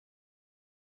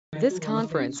This to one of my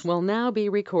conference will now be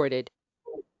recorded. I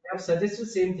have suggested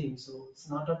same thing. So it's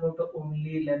not about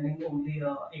only learning only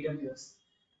AWS.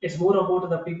 It's more about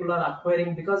the people are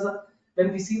acquiring because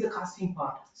when we see the casting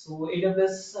part, so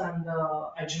AWS and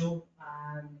Azure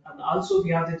and also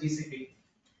we have the GCP.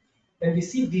 When we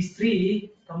see these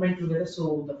three combined together,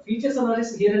 so the features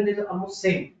analysis here and there are almost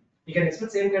same. You can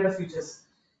expect same kind of features,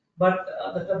 but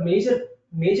the major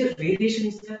variation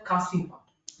is the casting part.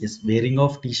 Yes, wearing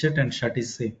of t-shirt and shirt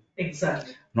is same.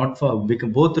 Exactly. Not for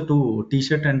because both the two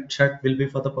t-shirt and shirt will be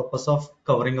for the purpose of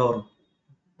covering our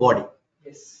body.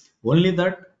 Yes. Only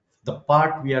that the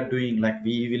part we are doing, like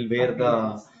we will wear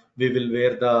the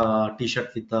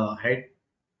t-shirt with the head,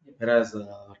 Yep. whereas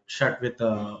shirt with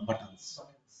buttons,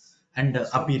 and the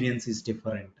appearance is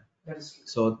different. That is true.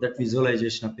 So that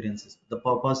visualization appearance is the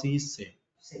purpose is same.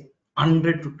 Same.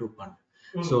 100 to 200.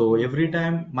 So every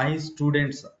time my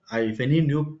students, if any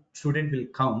new student will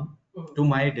come to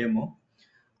my demo,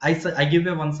 I give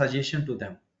a one suggestion to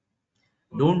them.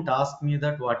 Don't ask me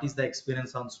that what is the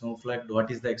experience on Snowflake,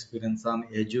 what is the experience on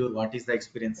Azure, what is the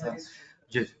experience That on is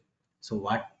true. just so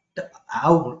what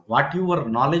your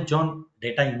knowledge on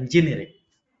data engineering.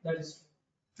 That is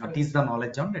true. What is the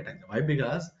knowledge on data engineering? Why?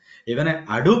 Because even a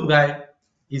Hadoop guy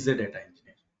is a data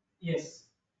engineer. Yes.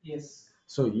 Yes.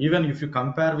 So even if you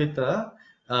compare with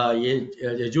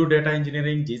Azure data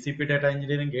engineering, GCP data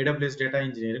engineering, AWS data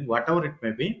engineering, whatever it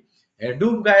may be,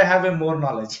 Hadoop guy have a more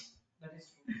knowledge. That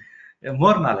is true.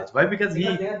 More knowledge. Why? Because they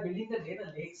are building the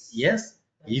data lakes. Yes,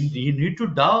 he need to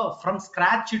do from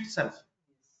scratch itself.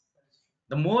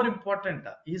 The more important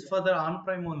is for the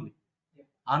on-prem only,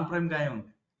 on-prem guy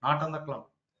only, not on the cloud.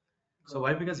 So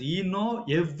why? Because he know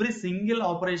every single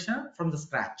operation from the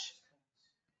scratch.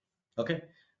 Okay,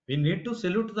 we need to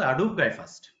salute the Hadoop guy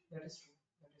first. That is true.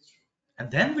 That is true.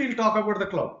 And then we'll talk about the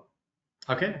cloud.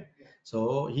 Okay,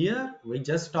 so here we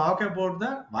just talk about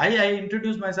the why I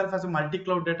introduce myself as a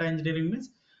multi-cloud data engineering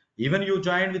means even you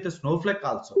joined with a Snowflake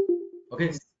also.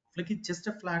 Okay, Snowflake is just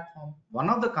a platform, one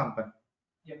of the company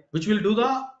which will do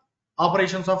the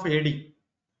operations of AD,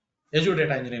 Azure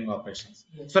data engineering operations.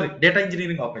 Yes. Sorry, data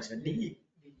engineering operation, DE.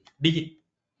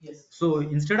 Yes. So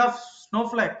instead of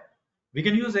Snowflake, we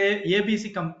can use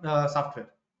ABC software.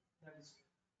 That is true.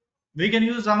 We can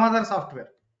use some other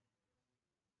software.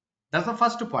 That's the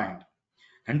first point.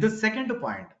 And the second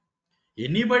point,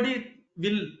 anybody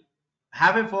will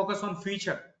have a focus on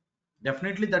feature.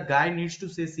 Definitely that guy needs to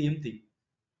say same thing.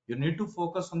 You need to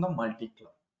focus on the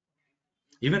multi-cloud.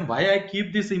 Even why I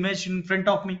keep this image in front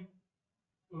of me.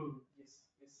 Yes.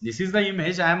 Yes. This is the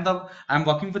image. I'm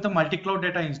working with the multi-cloud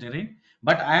data engineering,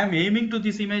 but I am aiming to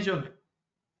this image only.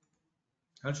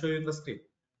 I'll show you in the screen.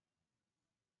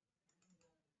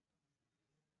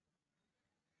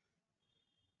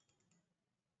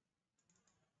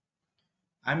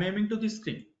 I'm aiming to this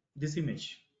screen, this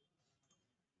image.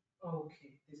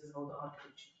 Okay, this is how the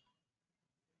architecture.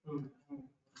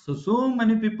 So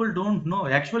many people don't know.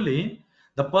 Actually,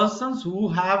 the persons who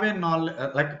have a knowledge,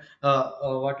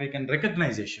 what we can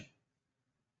recognition.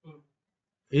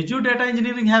 Azure data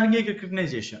engineering having a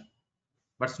recognition,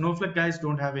 but Snowflake guys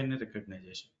don't have any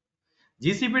recognition.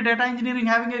 GCP data engineering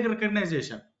having a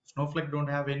recognition, Snowflake don't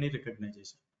have any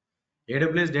recognition.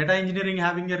 AWS data engineering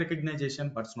having a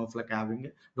recognition, but Snowflake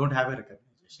don't have a recognition.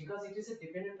 Because it is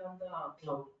dependent on the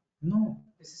cloud. No,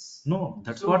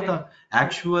 that's what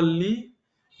actually,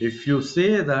 if you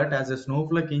say that as a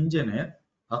Snowflake engineer,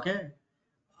 okay,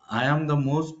 I am the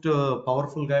most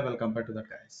powerful guy well compared to that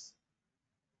guys.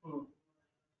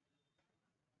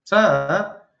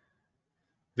 Sir,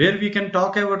 where we can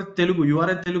talk about Telugu, you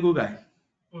are a Telugu guy.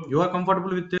 You are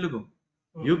comfortable with Telugu.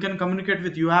 You can communicate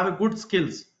with, you have a good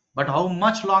skills, but how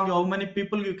many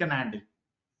people you can handle?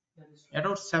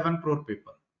 About 7 crore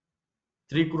people.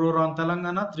 3 crore on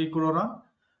Telangana, 3 crore on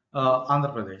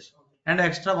Andhra Pradesh, and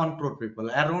extra 1 crore people.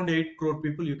 Around 8 crore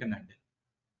people you can handle.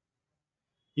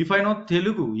 If I know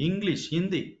Telugu, English,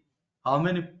 Hindi, how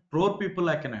many crore people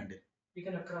I can handle? We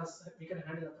can handle across India.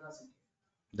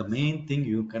 The main thing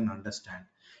you can understand,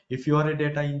 if you are a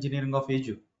data engineering of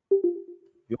Azure,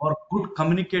 you are good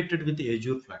communicated with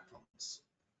Azure platforms.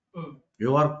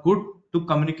 You are good to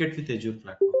communicate with Azure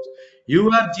platforms. You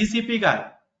are GCP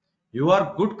guy. You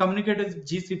are good communicated with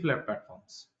GCP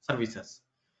platforms, services.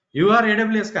 You are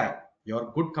AWS guy. You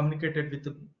are good communicated with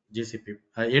GCP,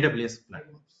 AWS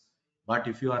platforms. But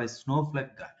if you are a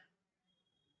Snowflake guy,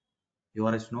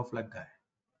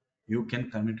 you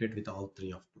can communicate with all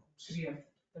 3 of clouds.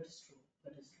 That is true.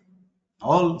 That is true.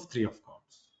 All 3 of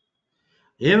clouds.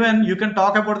 Even you can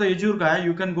talk about the Azure guy.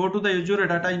 You can go to the Azure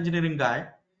data engineering guy.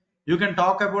 You can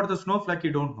talk about the Snowflake.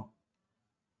 You don't know.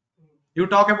 You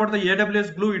talk about the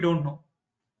AWS Glue, you don't know.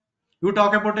 You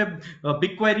talk about a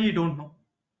BigQuery, you don't know.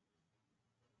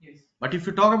 Yes. But if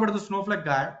you talk about the Snowflake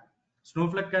guy,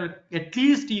 Snowflake at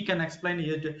least he can explain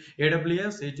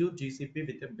AWS, Azure, GCP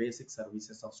with the basic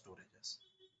services of storages.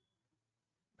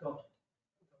 Got it.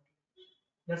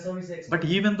 That's how we say. But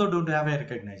even though don't have a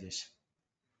recognition.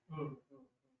 Mm.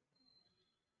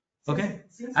 Okay.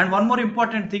 Since And one more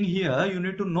important thing here, you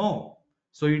need to know.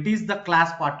 So it is the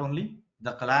class part only.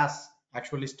 The class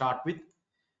actually start with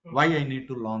why I need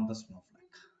to learn the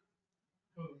Snowflake.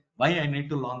 Why I need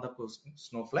to learn the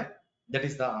Snowflake. That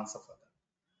is the answer for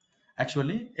that.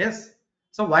 Actually, yes.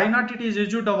 So why not it is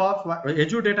Azure DevOps,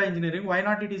 Azure data engineering? Why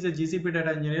not it is a GCP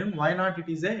data engineering? Why not it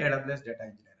is a AWS data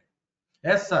engineering?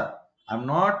 Yes, sir. I'm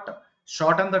not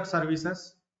shorten that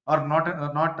services or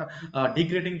not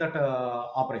degrading that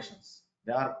operations.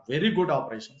 They are very good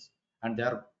operations and they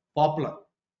are popular.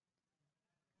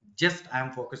 Just I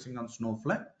am focusing on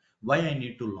Snowflake. Why I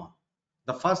need to learn?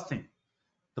 The first thing,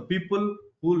 the people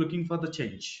who looking for the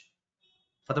change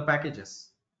for the packages.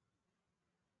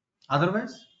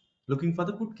 Otherwise, looking for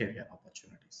the good career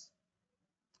opportunities.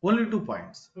 Only 2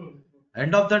 points.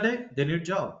 End of the day, they need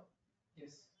job.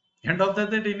 Yes. End of the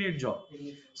day, they need job.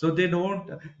 So they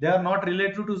are not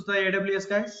related to the AWS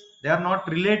guys. They are not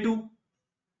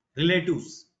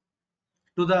relatives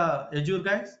to the Azure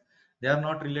guys. They are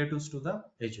not relatives to the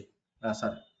Azure.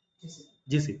 Sorry,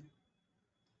 GCP.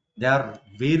 They are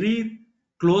very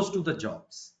close to the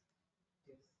jobs.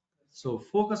 So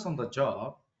focus on the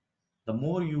job. The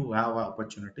more you have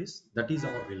opportunities, that is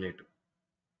our relative.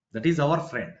 That is our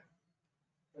friend.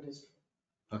 That is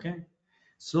true. Okay.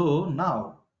 So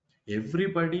now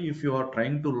everybody, if you are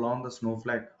trying to learn the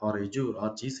Snowflake or Azure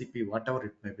or GCP, whatever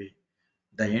it may be,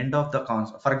 the end of the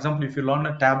concept. For example, if you learn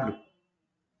a Tableau,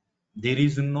 there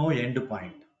is no end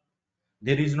point.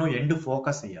 There is no end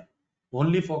focus here.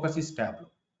 Only focus is Tableau.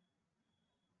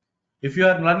 If you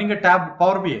are learning a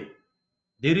Power BI,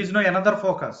 there is no another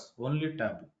focus. Only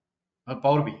Tableau or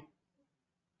Power BI.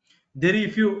 There,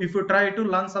 if you try to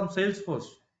learn some Salesforce,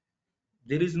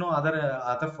 there is no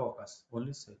other focus.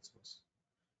 Only Salesforce.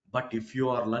 But if you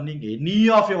are learning any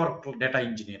of your data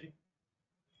engineering,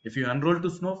 if you enroll to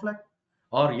Snowflake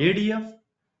or ADF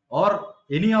or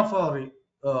any of our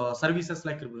services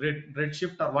like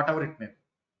Redshift or whatever it may be,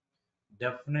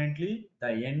 definitely the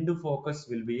end focus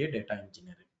will be a data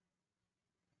engineering.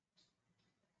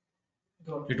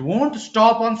 It won't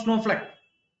stop on Snowflake.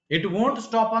 It won't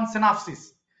stop on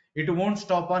Synopsys. It won't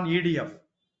stop on EDF.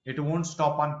 It won't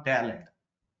stop on talent.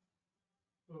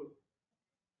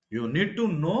 You need to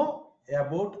know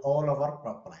about all our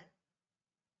pipeline.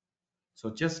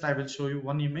 So just I will show you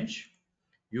one image.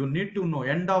 You need to know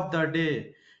end of the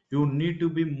day, you need to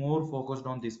be more focused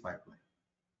on this pipeline.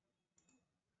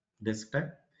 Desktop,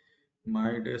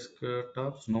 my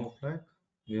desktop, Snowflake,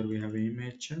 where we have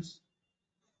images.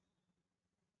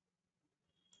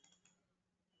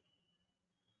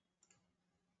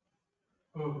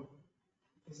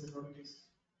 This is what it is.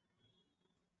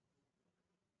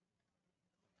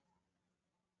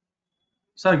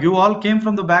 Sir, you all came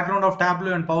from the background of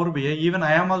Tableau and Power BI. Even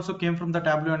I am also came from the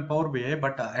Tableau and Power BI.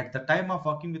 But at the time of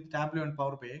working with Tableau and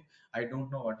Power BI, I don't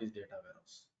know what is data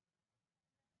warehouse.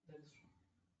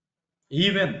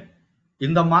 Even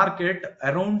in the market,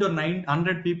 around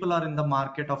 900 people are in the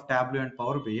market of Tableau and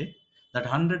Power BI. That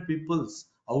 100 people's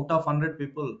out of 100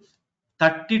 people,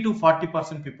 30 to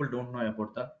 40% people don't know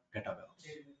about the data warehouse.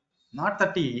 Not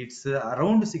 30, it's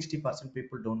around 60%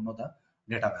 people don't know the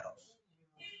data warehouse.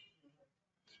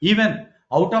 Even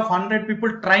out of 100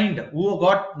 people trained who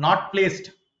got not placed,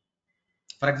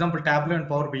 for example, Tableau and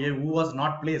Power BI, who was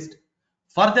not placed,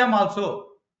 for them also,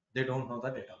 they don't know the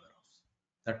data warehouse.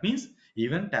 That means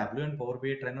even Tableau and Power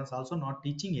BI trainers also not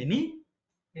teaching any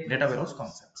data warehouse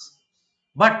concepts.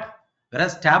 But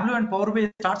whereas Tableau and Power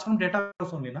BI starts from data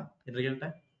warehouse only, na, in real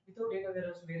time. Without data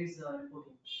warehouse, where is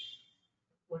reporting?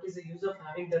 What is the use of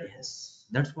having that? Yes,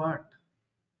 that's what.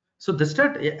 So this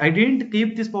that I didn't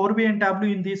keep this Power BI and Tableau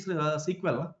in this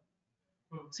SQL.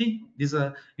 See, this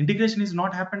integration is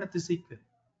not happened at the SQL.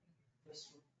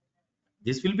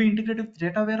 This will be integrated with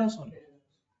data warehouse only.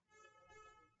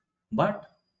 But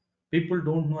people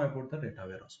don't know about the data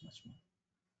warehouse much more.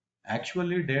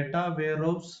 Actually, data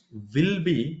warehouse will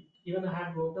be even I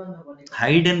had worked on the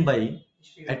hidden by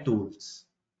a tools.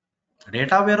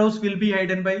 Data warehouse will be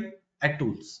hidden by a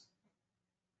tools.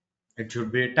 It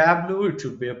should be a Tableau, it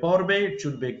should be a Power BI, it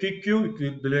should be a QQ, it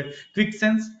should be a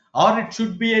QuickSense, or it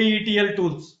should be a ETL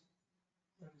tools.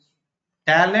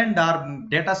 Talent or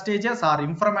data stages or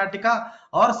Informatica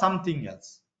or something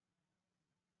else.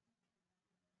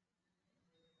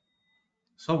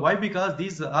 So why? Because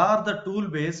these are the tool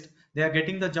based. They are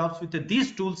getting the jobs with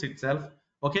these tools itself.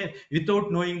 Okay,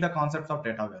 without knowing the concepts of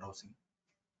data warehousing.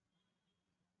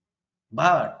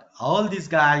 But all these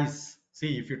guys,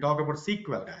 see, if you talk about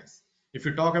SQL guys, if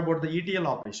you talk about the ETL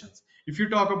operations, if you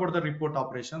talk about the report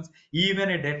operations,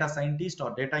 even a data scientist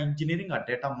or data engineering or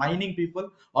data mining people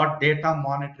or data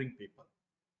monitoring people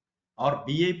or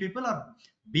BA people or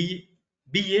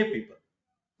BA people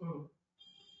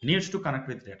needs to connect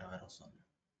with data warehouse only.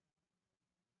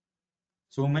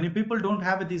 So many people don't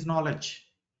have this knowledge.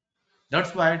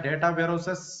 That's why data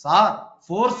warehouses are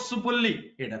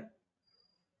forcibly hidden.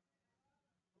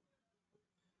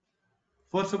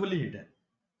 Forcibly hidden.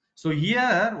 So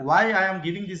here, why I am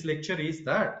giving this lecture is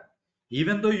that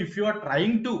even though if you are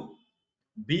trying to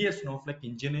be a Snowflake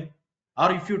engineer,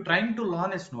 or if you're trying to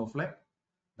learn a Snowflake,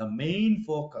 the main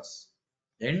focus,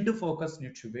 end focus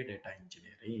needs to be data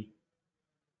engineering,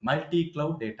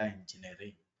 multi-cloud data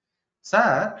engineering.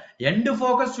 Sir, end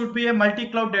focus should be a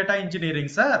multi-cloud data engineering,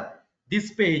 sir.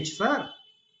 This page, sir.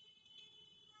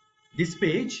 This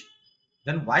page.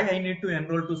 Then why I need to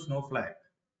enroll to Snowflake?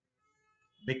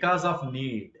 Because of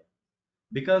need.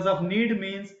 Because of need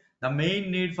means the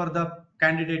main need for the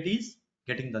candidate is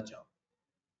getting the job.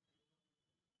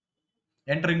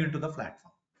 Entering into the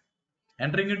platform.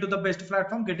 Entering into the best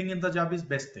platform, getting in the job is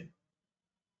best thing.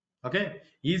 Okay.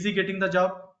 Easy getting the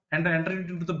job and entering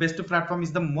into the best platform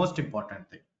is the most important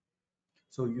thing.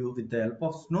 So you, with the help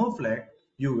of Snowflake,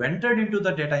 you entered into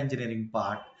the data engineering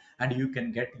part and you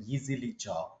can get easily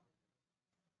job.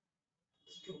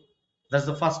 That's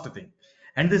the first thing.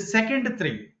 And the second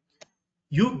thing,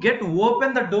 you get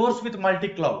open the doors with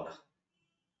multi-cloud.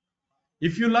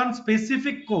 If you learn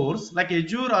specific course like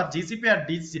Azure or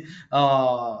GCP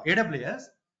or AWS,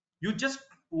 you just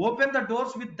open the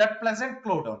doors with that pleasant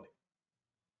cloud only.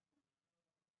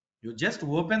 You just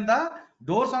open the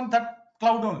doors on that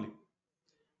cloud only.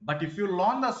 But if you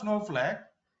learn the Snowflake,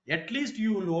 at least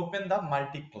you will open the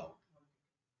multi-cloud.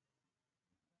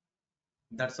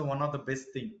 That's one of the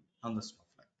best thing on the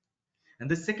Snowflake. And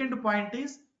the second point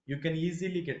is you can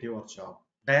easily get your job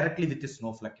directly with the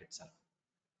Snowflake itself.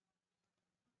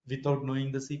 Without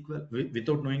knowing the SQL,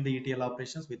 without knowing the ETL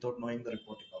operations, without knowing the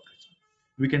reporting operations,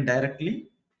 we can directly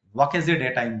work as a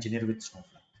data engineer with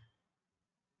Snowflake.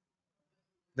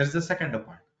 That's the second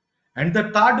point. And the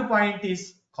third point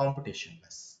is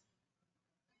competitionless.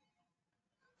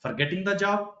 For getting the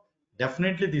job,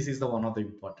 definitely this is the one of the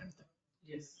important thing.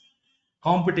 Yes.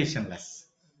 Competitionless.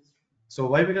 So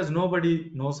why? Because nobody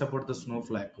knows about the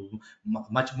Snowflake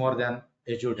much more than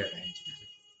Azure data engineering.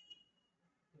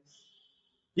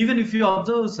 Even if you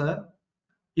observe, sir,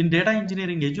 in data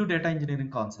engineering, Azure data engineering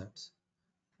concepts,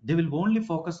 they will only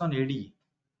focus on ADE.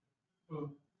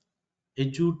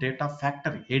 Azure Data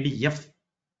Factory, ADF.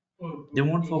 They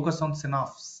won't focus on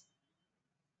Synapse.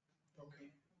 Okay.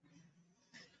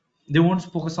 They won't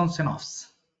focus on Synapse.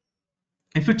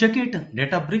 If you check it,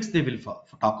 Databricks, they will talk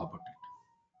about it.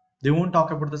 They won't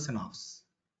talk about the Synapse.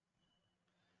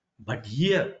 But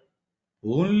here,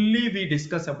 only we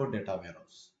discuss about data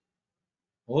warehouse.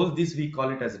 All this we call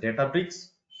it as Databricks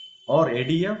or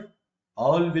ADF.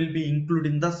 All will be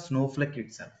included in the Snowflake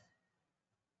itself.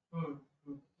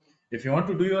 If you want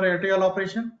to do your ATL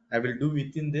operation, I will do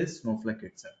within this Snowflake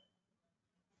itself.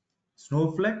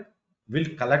 Snowflake will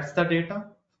collect the data,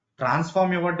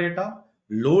 transform your data,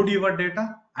 load your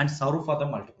data, and serve for the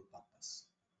multiple purpose.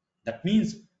 That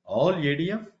means all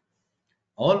ADF,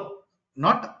 all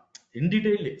not in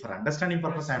detail for understanding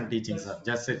purpose. I am teaching, sir.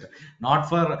 Just it. Not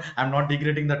for I am not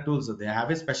degrading the tools. They have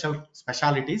a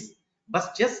specialities,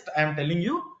 but just I am telling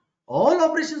you all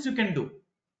operations you can do.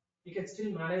 You can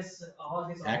still manage all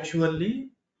these. Actually,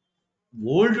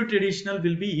 old traditional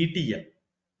will be ETL.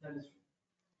 That is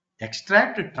true.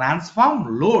 Extract,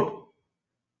 transform, load.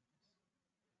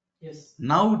 Yes.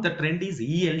 Now the trend is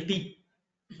ELT.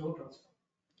 Load transform.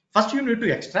 First you need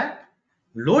to extract,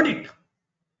 load it.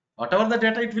 Whatever the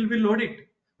data, it will be loaded.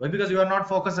 Why? Because you are not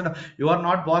focused on, you are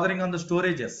not bothering on the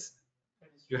storages.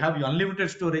 You have unlimited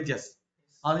storages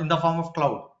in the form of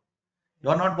cloud.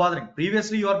 You are not bothering.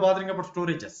 Previously you are bothering about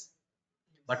storages.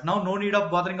 But now no need of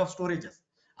bothering of storages.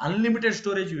 Unlimited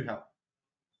storage you have.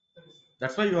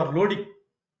 That's why you are loading.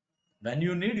 When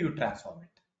you need, you transform it.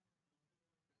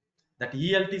 That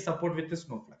ELT support with the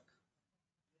Snowflake.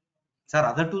 Sir,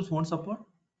 other tools won't support?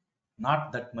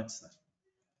 Not that much, sir.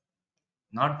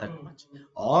 Not that much.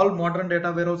 All modern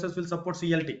data warehouses will support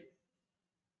CLT,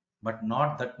 but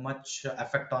not that much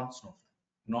effect on Snowflake.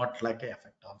 Not like a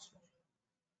effect on Snowflake.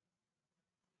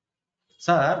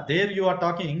 Sir, there you are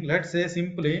talking, let's say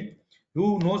simply,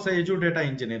 you know say Azure data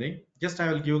engineering, just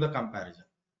I will give the comparison.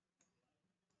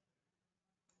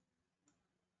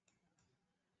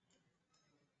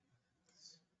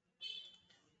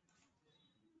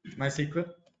 MySQL,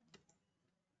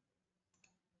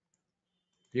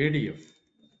 ADF,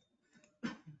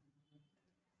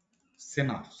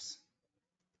 Synapse,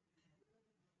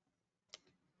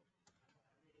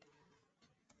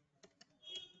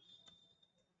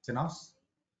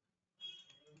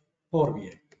 Power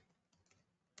BI,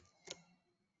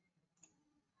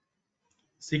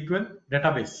 SQL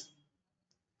database.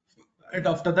 And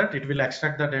after that, it will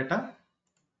extract the data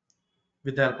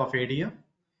with the help of ADF.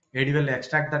 ADF will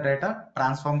extract the data,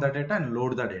 transform the data, and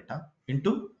load the data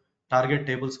into target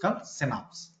tables called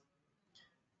Synapse.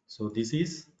 So this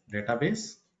is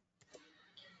database.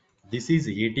 This is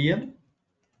ETL.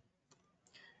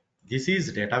 This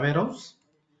is data warehouse.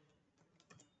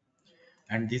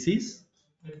 And this is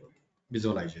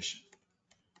visualization.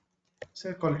 So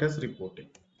I call it as reporting.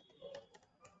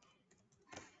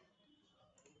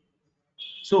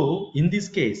 So in this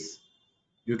case,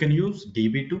 you can use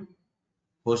DB2,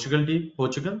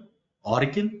 Portugal,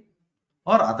 Oracle,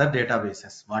 or other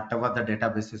databases. Whatever the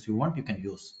databases you want, you can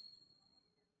use.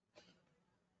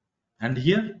 And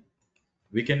here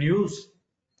we can use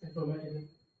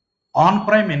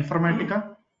on-prem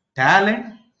Informatica,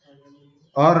 Talent,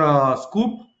 or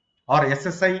Scoop, or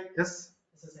SIS,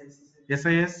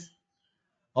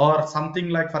 or something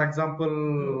like, for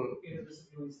example,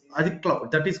 I think cloud.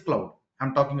 That is cloud.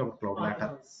 I'm talking about cloud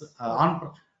matter.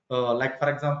 Like for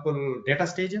example, data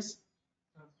stages.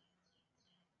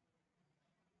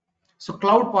 So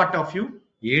cloud part of you,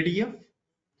 ADF,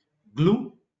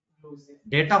 Glue,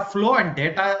 data flow and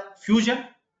data fusion,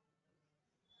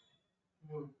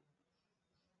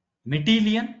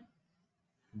 Matillion,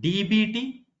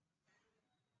 DBT,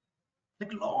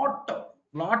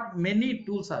 like many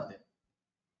tools are there.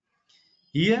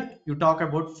 Here you talk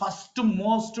about first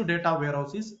most data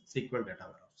warehouse is SQL data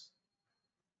warehouse,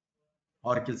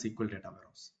 Oracle SQL data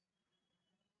warehouse.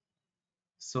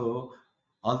 So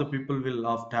all the people will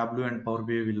of Tableau and Power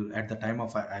BI will at the time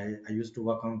of I used to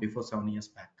work on before 7 years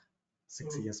back,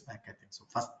 6 years back I think so.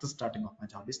 First starting of my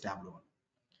job is Tableau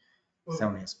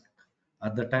 7 years back.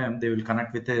 At the time they will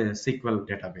connect with a SQL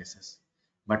databases,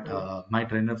 but my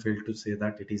trainer failed to say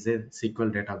that it is a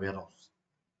SQL data warehouse.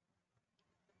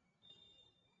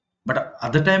 But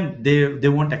at the time they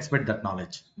won't expect that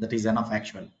knowledge. That is enough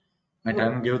actual. My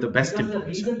trainer gave the best because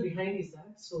information. the reason behind is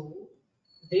that so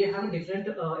they have a different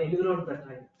environment that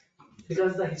time,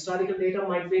 because the historical data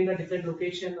might be in a different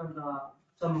location and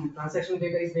some transactional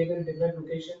data is there in different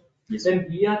location. Yes. When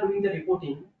we are doing the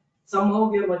reporting, somehow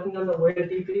we are working on the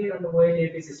OLTP and the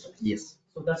OLAP system. Yes.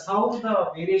 So that's how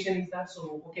the variation is that.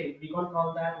 So okay, we can't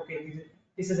call that. Okay,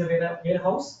 this is a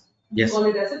warehouse. Yes. We call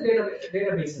it as a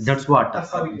database. That's what.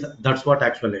 That's how it is. That's what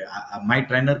actually my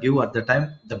trainer gave at the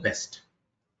time the best.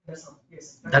 That's how,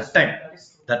 yes.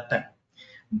 That time.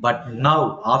 But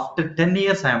now after 10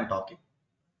 years I am talking.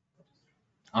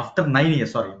 After 9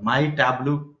 years, sorry, my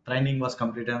Tableau training was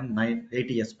completed on 8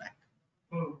 years back.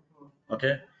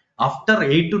 Okay. After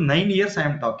 8 to 9 years I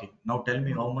am talking. Now tell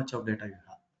me how much of data you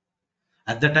have.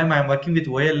 At the time I am working with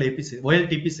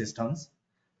OLTP systems.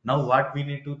 Now what we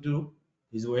need to do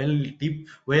is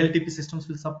OLTP systems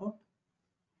will support.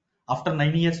 After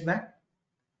 9 years back,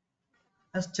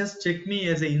 just check me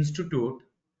as an institute.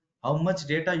 How much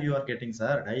data you are getting,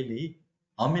 sir, daily?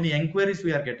 How many inquiries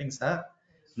we are getting, sir?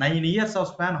 9 years of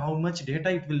span, how much data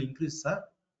it will increase, sir?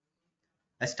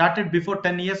 I started before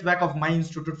 10 years back of my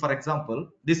institute, for example,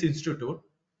 this institute.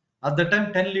 At the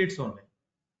time, 10 leads only.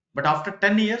 But after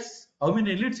 10 years, how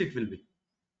many leads it will be?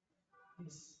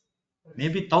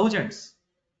 Maybe thousands,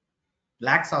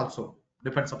 lakhs also,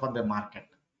 depends upon the market.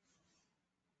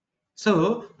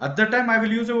 So at that time, I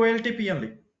will use a OLTP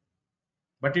only.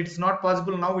 But it's not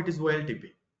possible now, it is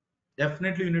OLTP.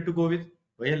 Definitely you need to go with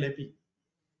OLAP.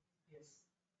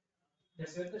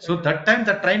 So that time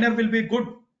the trainer will be good.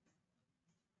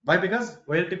 Why? Because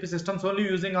OLTP systems only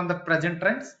using on the present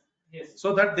trends. Yes.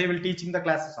 So that they will teaching the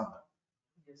classes on that.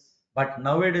 Yes. But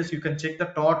nowadays you can check the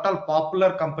total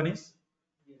popular companies.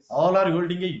 Yes. All are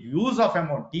holding a use of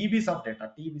amount, TBs of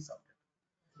data. Yes.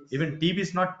 Even TB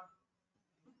is not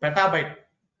petabyte.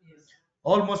 Yes.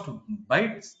 Almost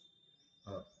bytes,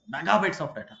 megabytes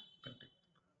of data.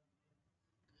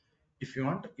 If you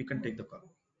want, you can take the call.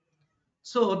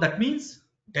 So that means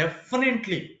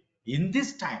definitely in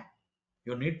this time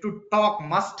you need to talk,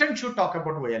 must and should talk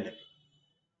about OLAP.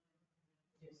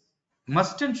 Yes.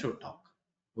 Must and should talk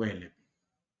OLAP.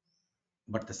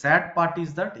 But the sad part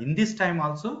is that in this time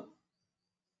also,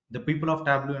 the people of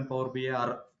Tableau and Power BI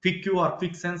are FIQ or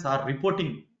QuickSense are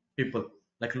reporting people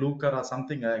like Looker or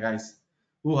something guys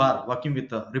who are working with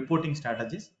the reporting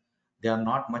strategies. They are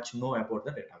not much know about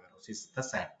the data warehouse. Is the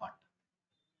sad part.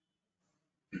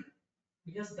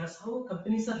 Because that's how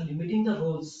companies are limiting the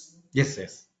roles. Yes,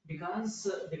 yes. Because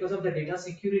of the data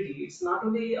security, it's not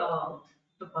only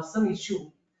the person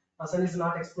issue. Person is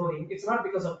not exploring. It's not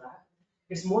because of that.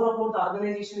 It's more about the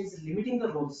organization is limiting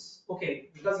the roles. Okay,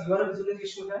 because you are a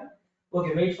visualization guy.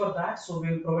 Okay, wait for that. So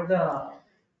we'll provide the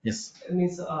Yes.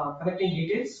 means connecting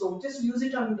details. So just use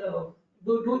it and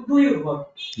do your work.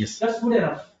 Yes. That's good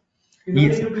enough. You don't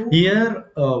Yes. need to do.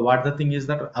 Here, what the thing is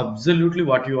that absolutely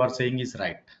what you are saying is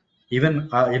right. Even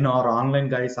in our online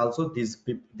guys also,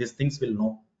 these things will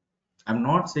know. I'm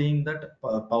not saying that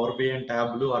Power BI and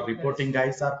Tableau or reporting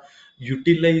guys are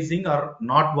utilizing or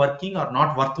not working or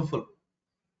not worthful.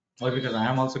 Or because I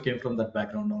am also came from that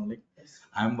background only. Yes.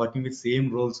 I am working with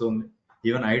same roles only.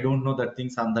 Even I don't know that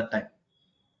things on that time.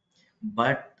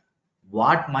 But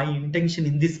what my intention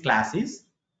in this class is,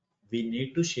 we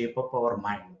need to shape up our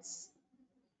minds.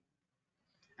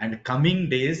 And coming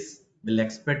days will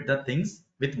expect the things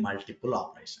with multiple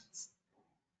operations.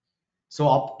 So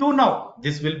up to now,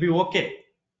 this will be okay.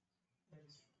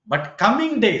 But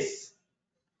coming days,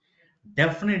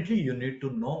 definitely you need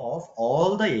to know of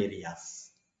all the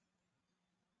areas.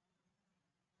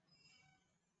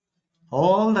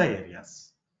 All the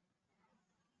areas.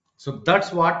 So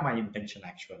that's what my intention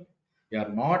actually. We are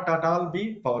not at all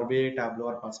be Power BI,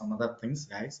 Tableau, or some other things,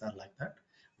 guys, are like that.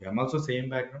 We am also same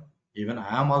background. Even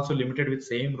I am also limited with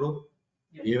same role.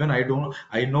 Yeah. Even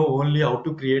I know only how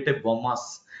to create a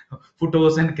bommas,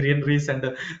 photos and greeneries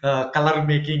and color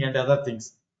making and other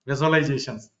things,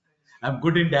 visualizations. I'm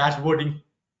good in dashboarding.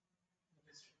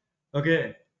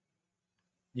 Okay.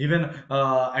 Even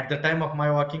at the time of my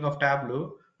working of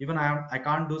Tableau, even I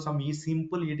can't do some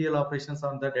simple ETL operations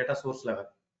on the data source level.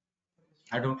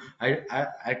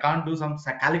 I can't do some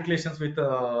calculations with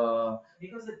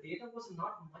Because the data was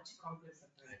not much complex at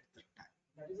that time.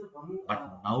 That is a one.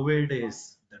 But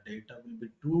nowadays the data will be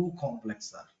too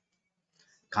complex, sir.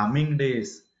 Coming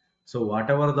days, so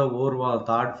whatever the war wall,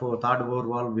 third war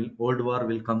wall will old war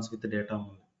will comes with the data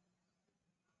only.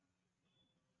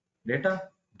 Data.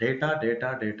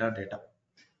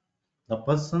 The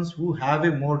persons who have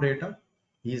a more data,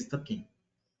 he is the king.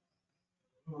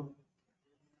 Hmm.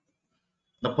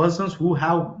 The persons who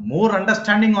have more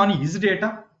understanding on his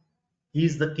data, he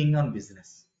is the king on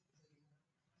business.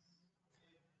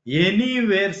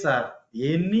 Anywhere, sir,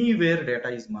 anywhere data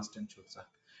is must and should, sir.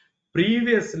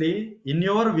 Previously, in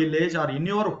your village or in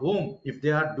your home, if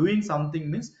they are doing something,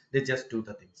 means they just do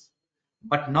the things.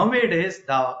 But nowadays,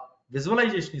 the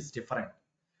visualization is different.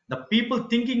 The people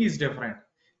thinking is different.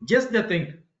 Just they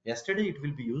think, yesterday it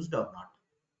will be used or not.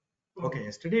 Okay,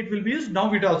 yesterday it will be used,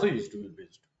 now it also used to will be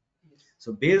used.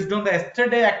 So based on the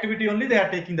yesterday activity only, they are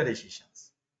taking the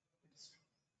decisions.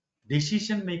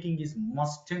 Decision making is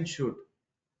must and should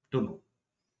to know.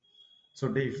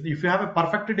 So if you have a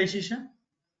perfect decision,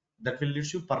 that will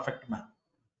lead you perfect man.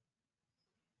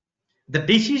 The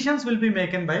decisions will be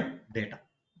made by data.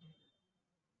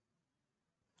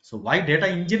 So why data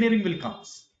engineering will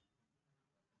comes?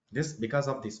 This because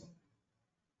of this one.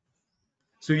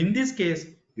 So in this case,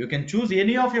 you can choose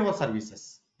any of your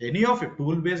services, any of your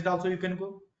tool based also you can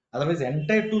go. Otherwise,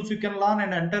 entire tools you can learn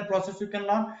and entire process you can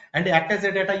learn and act as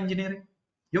a data engineering.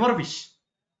 Your wish.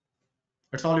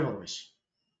 It's all your wish.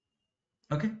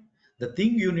 Okay. The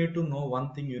thing you need to know,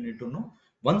 one thing you need to know,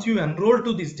 once you enroll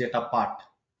to this data part,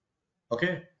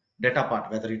 okay, data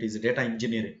part, whether it is data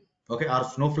engineering, okay, or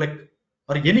Snowflake,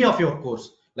 or any of your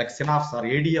course like Synapse or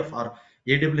ADF or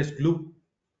AWS Glue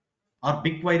or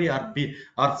BigQuery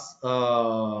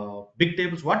or big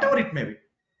tables, whatever it may be,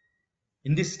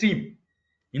 in this stream,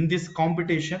 in this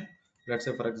competition, let's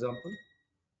say for example,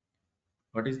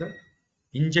 what is that?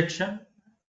 Injection,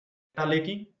 data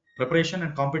laking, preparation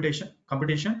and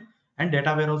competition, and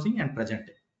data warehousing and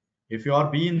presenting. If you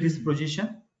are be in this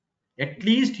position, at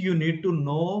least you need to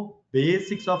know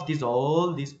basics of this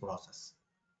all this process.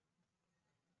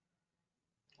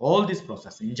 All this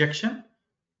process, injection,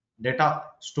 data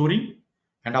storing,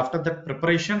 and after that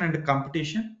preparation and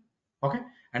competition, okay,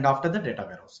 and after the data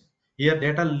warehousing. Here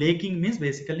data laking means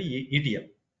basically ETL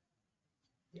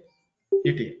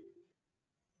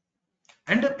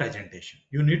and the presentation.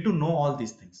 You need to know all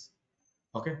these things.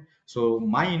 Okay, so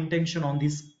my intention on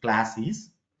this class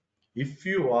is, if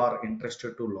you are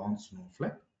interested to learn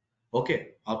Snowflake,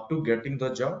 okay, up to getting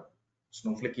the job,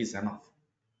 Snowflake is enough.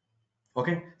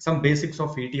 Okay, some basics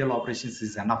of ETL operations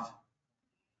is enough.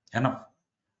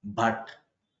 But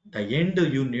the end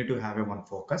you need to have a one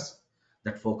focus.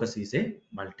 That focus is a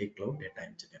multi-cloud data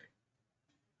engineering.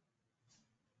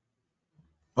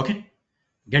 Okay,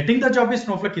 getting the job is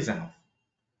Snowflake is enough,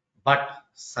 but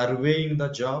surveying the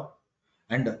job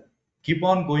and Keep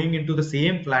on going into the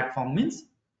same platform means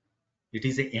it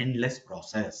is an endless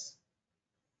process.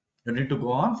 You need to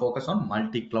go on focus on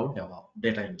multi-cloud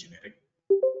data engineering.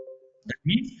 That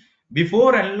means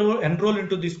before enroll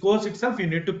into this course itself, you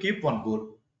need to keep one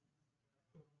goal.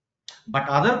 But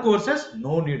other courses,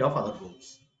 no need of other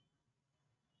goals.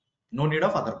 No need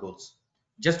of other goals.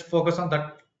 Just focus on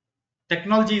that.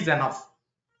 Technology is enough.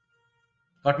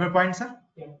 Got my point, sir?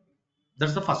 Yeah.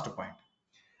 That's the first point.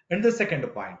 And the second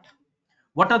point,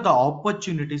 what are the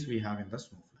opportunities we have in the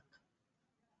Snowflake?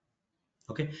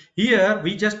 Okay, here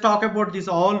we just talk about this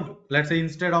all. Let's say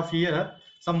instead of here,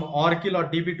 some Oracle or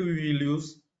DB2 we will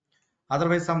use.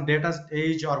 Otherwise, some data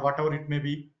stage or whatever it may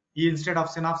be. Instead of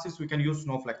Synopsys, we can use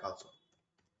Snowflake also.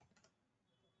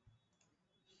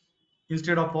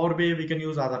 Instead of Power BI, we can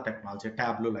use other technology,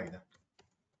 Tableau like that.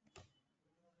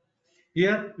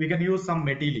 Here we can use some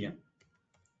Matillion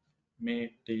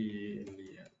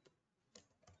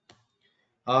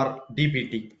or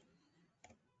DBT.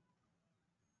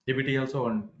 DBT also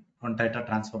on data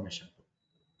transformation.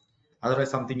 Otherwise,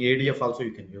 something ADF also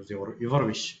you can use your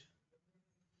wish.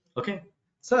 Okay,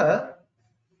 sir.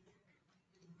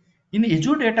 In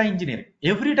Edu data engineering,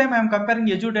 every time I am comparing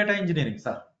Edu data engineering,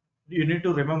 sir, you need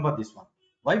to remember this one.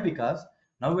 Why? Because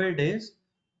nowadays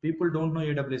people don't know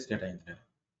AWS data engineering.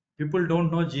 People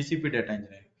don't know GCP data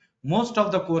engineering. Most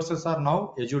of the courses are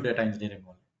now Edu data engineering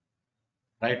only.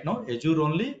 Right now, Azure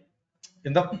only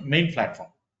in the main platform,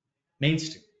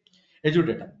 mainstream. Azure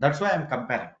data. That's why I'm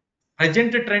comparing.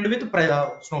 Present trend with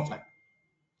Snowflake.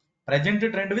 Present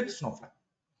trend with Snowflake.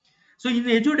 So in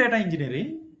Azure data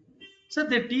engineering, so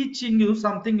they're teaching you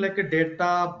something like a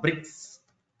data bricks.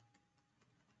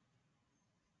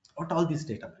 What all these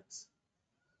data bricks?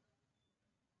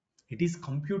 It is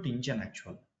compute engine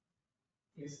actually.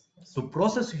 Yes. So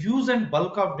process use and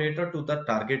bulk of data to the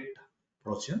target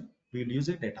process. We will use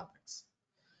a data bricks.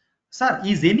 Sir,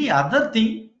 is any other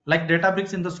thing like data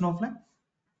bricks in the Snowflake?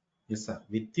 Yes, sir.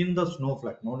 Within the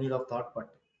Snowflake, no need of third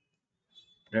party.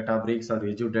 Databricks or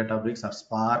Azure Databricks or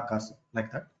Spark or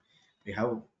like that. We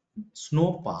have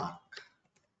Snowpark.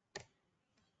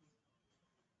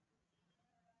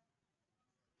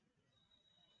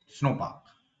 Snowpark.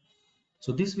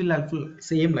 So this will helpful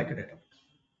same like a database.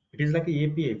 It is like a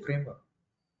API framework.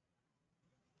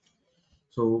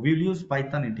 So we will use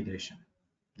Python integration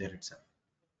there itself.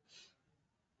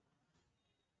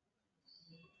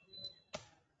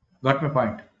 Got my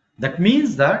point? That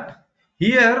means that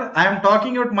here I am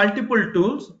talking about multiple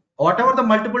tools. Whatever the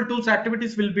multiple tools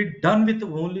activities will be done with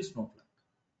only Snowflake.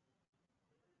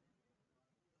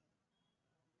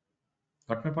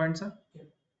 Got my point, sir? Yeah.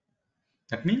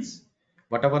 That means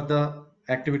whatever the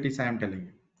activities I am telling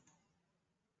you.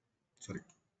 Sorry.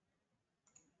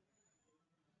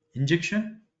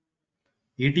 Injection,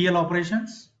 ETL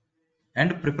operations,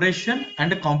 and preparation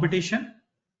and competition,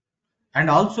 and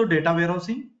also data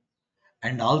warehousing,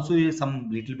 and also some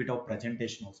little bit of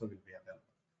presentation also will be available.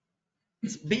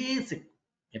 It's basic,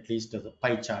 at least as a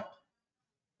pie chart,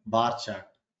 bar chart,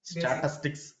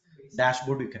 statistics, Basic.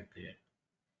 dashboard you can create.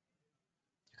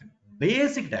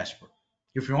 Basic dashboard.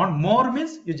 If you want more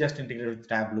means you just integrate with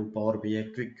Tableau, Power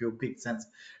BI, QuickView, QuickSense,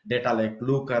 Data Lake,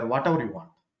 Looker, whatever you want.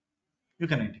 You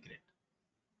can integrate.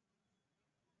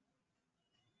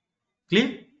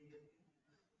 Clear?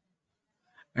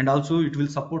 And also it will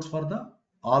support for the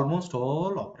almost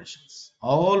all operations,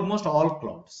 almost all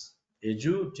clouds,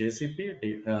 Azure,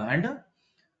 GCP, and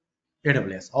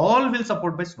AWS. All will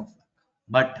support by Snowflake.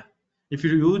 But if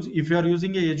you are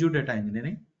using a Azure data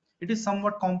engineering, it is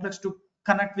somewhat complex to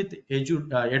connect with Azure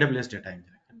AWS data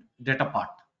engineering data part,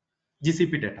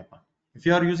 GCP data part. If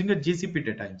you are using a GCP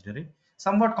data engineering,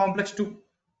 somewhat complex to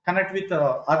connect with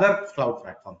other cloud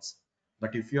platforms.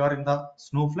 But if you are in the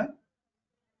Snowflake,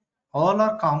 all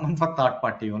are common for third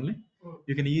party only.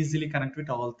 You can easily connect with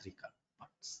all three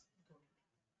parts.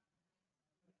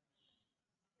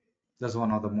 That's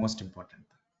one of the most important.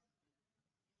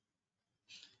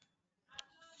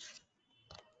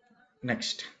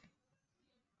 Next,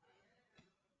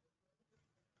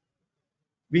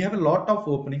 we have a lot of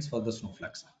openings for the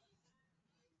Snowflakes.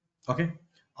 Okay,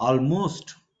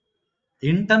 almost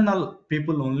internal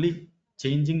people only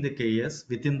changing the KS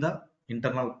within the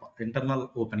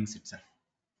internal openings itself.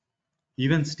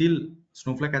 Even still,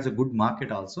 Snowflake has a good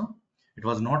market also. It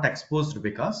was not exposed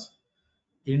because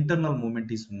internal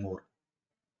movement is more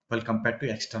well compared to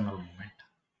external movement.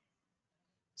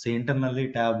 So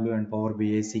internally, Tableau and Power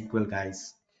BI, SQL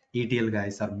guys, ETL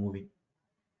guys are moving.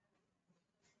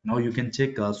 Now you can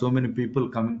check so many people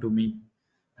coming to me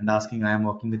and asking, I am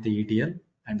working with the ETL,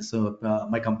 and so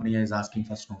my company is asking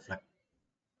for Snowflake.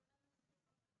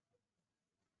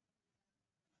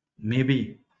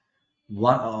 maybe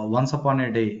once upon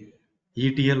a day,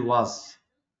 ETL was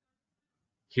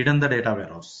hidden the data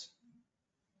warehouse.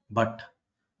 But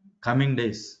coming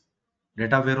days,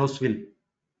 data warehouse will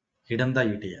hidden the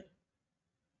ETL.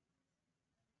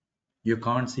 You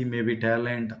can't see maybe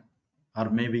talent or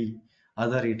maybe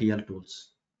other ETL tools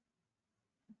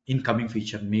in coming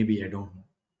future. Maybe I don't know.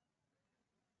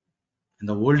 In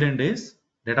the olden days,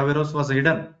 data warehouse was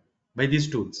hidden by these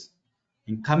tools.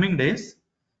 In coming days,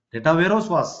 data warehouse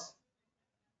was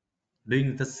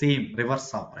doing the same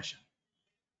reverse operation.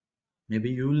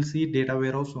 Maybe you will see data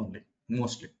warehouse only,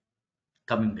 mostly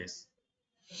coming days.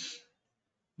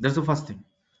 That's the first thing.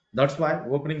 That's why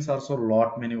openings are so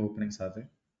lot many openings are there.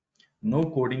 No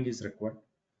coding is required.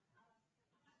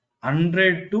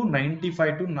 100 to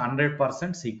 95 to 100%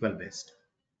 SQL based.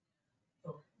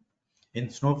 In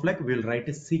Snowflake, we'll write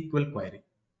a SQL query.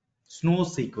 Snow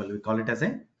SQL, we call it as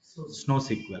a Snow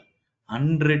SQL.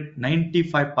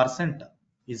 195%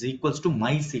 is equals to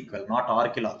MySQL, not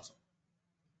Oracle also.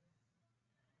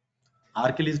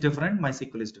 Oracle is different,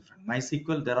 MySQL is different.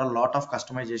 MySQL, there are a lot of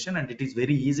customization and it is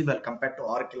very easy well compared to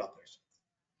Oracle operations.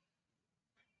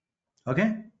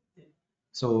 Okay?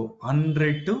 So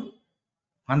 100 to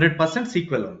 100%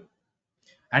 SQL only.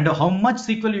 And how much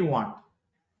SQL you want?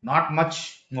 Not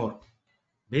much more.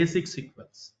 Basic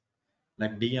SQLs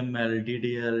like DML,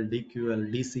 DDL,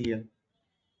 DQL, DCL.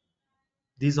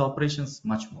 These operations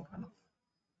much more enough.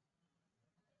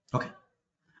 Okay.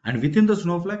 And within the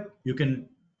Snowflake, you can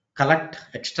collect,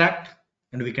 extract,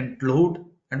 and we can load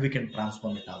and we can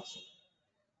transform it also.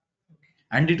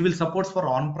 And it will support for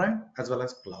on-prem as well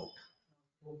as cloud.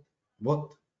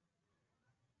 Both.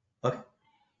 Okay.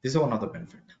 This is one of the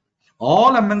benefit.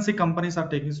 All MNC companies are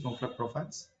taking Snowflake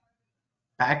profiles.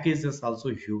 Package is also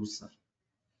huge, sir.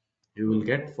 You will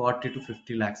get 40 to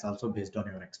 50 lakhs also based on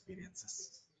your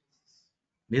experiences.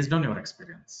 Based on your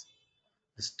experience.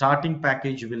 The starting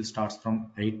package will start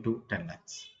from 8 to 10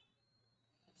 lakhs.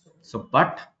 So,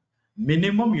 but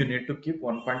minimum you need to keep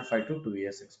 1.5 to 2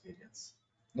 years experience.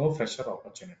 No fresher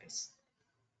opportunities.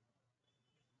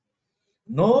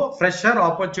 No fresher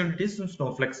opportunities in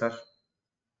Snowflake, sir.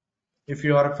 If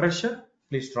you are a fresher,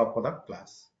 please drop off the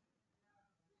class.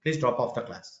 Please drop off the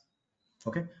class.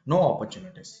 Okay? No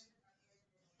opportunities.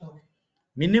 Okay.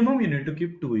 Minimum you need to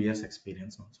keep 2 years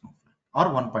experience on Snowflake or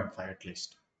 1.5 at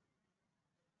least.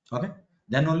 Okay?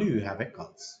 Then only you have a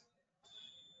calls.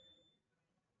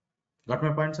 Got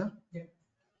my point, sir? Yeah.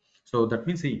 So that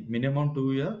means see, minimum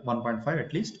 2 year, 1.5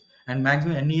 at least, and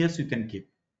maximum n years you can keep.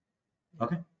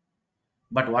 Okay?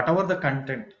 But whatever the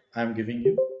content I am giving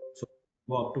you, so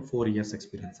go up to 4 years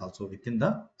experience also within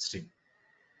the stream.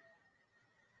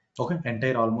 Okay,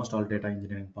 entire almost all data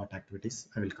engineering part activities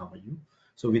I will cover you.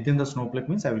 So within the Snowflake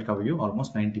means I will cover you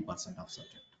almost 90% of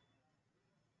subject.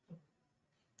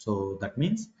 So that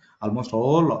means almost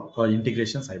all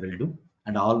integrations I will do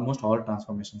and almost all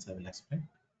transformations I will explain.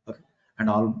 Okay, and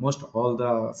almost all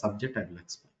the subject I will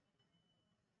explain.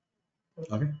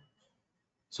 Okay.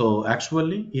 So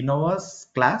actually in our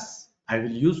class, I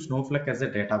will use Snowflake as a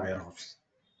data warehouse.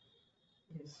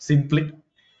 Yes. Simply.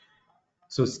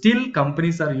 So still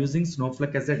companies are using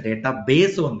Snowflake as a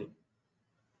database only.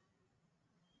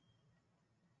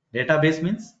 Database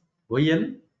means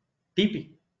OLTP.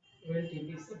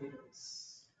 OLTP is the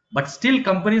database. But still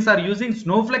companies are using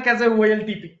Snowflake as a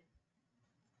OLTP.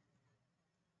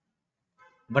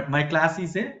 But my class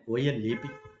is a OLAP.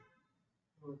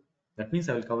 That means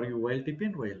I will cover you OLTP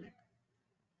and OLAP.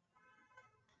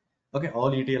 Okay,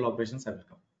 all ETL operations I will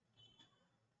cover.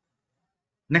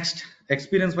 Next,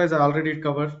 experience wise I already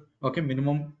covered. Okay,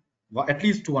 minimum at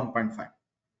least to 1.5.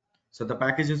 So the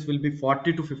packages will be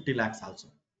 40 to 50 lakhs also.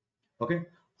 Okay,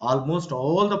 almost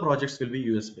all the projects will be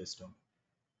US based on.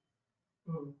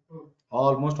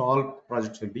 Almost all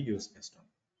projects will be US based on.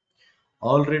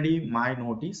 Already my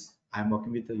notice, I am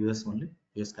working with the US only,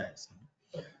 US guys.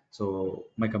 So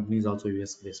my company is also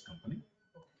US based company.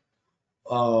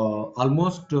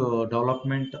 Almost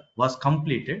development was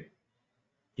completed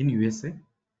in USA.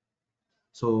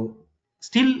 So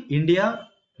still India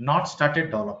not started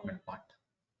development part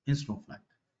in Snowflake.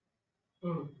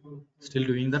 Still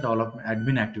doing the development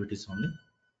admin activities only.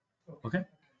 Okay.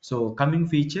 So coming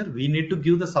feature, we need to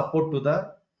give the support to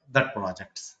that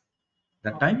projects.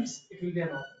 That times it will be an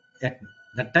offer. At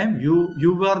that time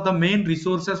you were the main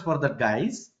resources for that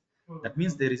guys. That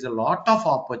means there is a lot of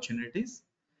opportunities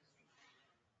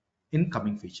in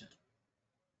coming feature.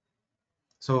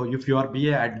 So if you are be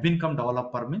a admin come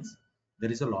developer means there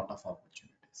is a lot of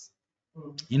opportunities.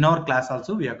 In our class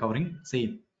also we are covering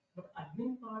same. But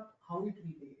admin part, how it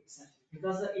will be exactly?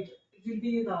 Because it will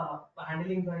be the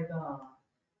handling by the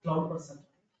cloud person.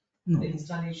 No. The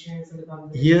installations and the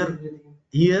configuration, Here, everything.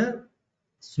 here,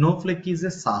 Snowflake is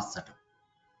a SaaS setup,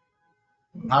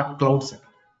 not cloud setup.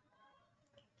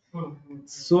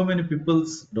 So many people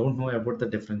don't know about the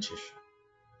differentiation.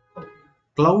 Okay.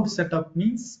 Cloud setup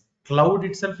means cloud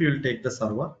itself, you will take the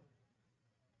server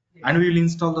and we will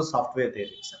install the software there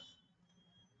itself.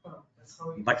 That's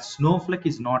how it But is. Snowflake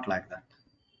is not like that.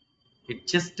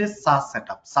 It's just a SaaS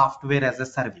setup, software as a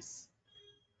service.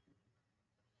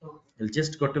 Okay. You'll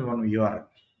just go to one URL.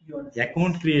 You understand.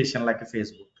 Account creation like a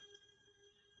Facebook.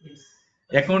 Yes.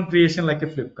 Account creation like a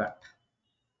Flipkart.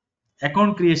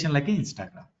 Account creation like a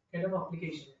Instagram. Kind of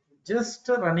application. Just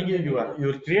running a URL. You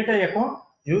will create an account.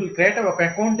 You will create an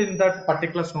account in that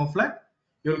particular Snowflake.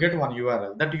 You will get one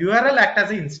URL. That URL act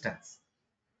as an instance.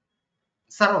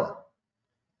 Server.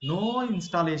 No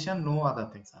installation, no other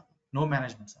things. No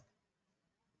management.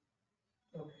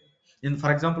 Okay. In,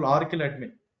 for example, Oracle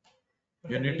admin.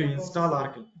 You need to Data install processing-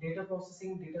 Oracle. Data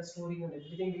processing, data storing, and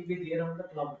everything will be there on the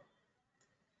cloud.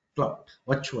 Cloud.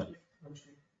 Virtually.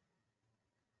 Virtually.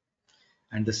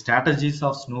 And the strategies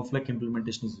of Snowflake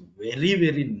implementation is very,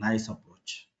 very nice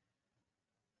approach.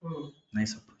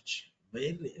 Nice approach.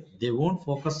 They won't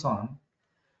focus on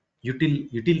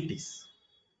utilities.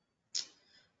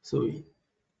 So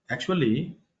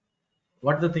actually,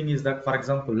 what the thing is that, for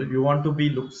example, you want to be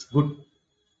looks good.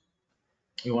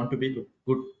 You want to be look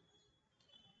good.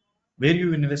 Where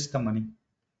you invest the money?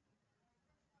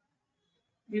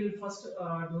 We'll first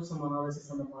do some analysis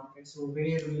on the market. So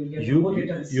where we'll get You more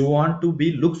details. you want to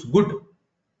be looks good.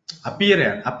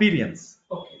 Appearance.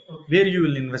 Okay. Where you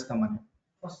will invest the money?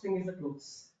 First thing is the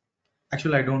clothes.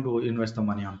 Actually, I don't invest the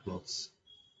money on clothes.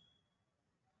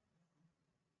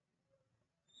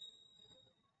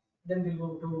 Then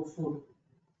we'll go to food.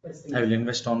 I will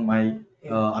invest on my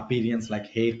appearance like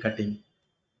hair cutting,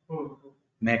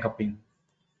 makeuping,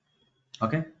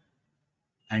 okay,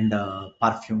 and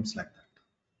perfumes like that.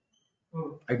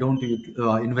 I don't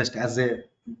invest as a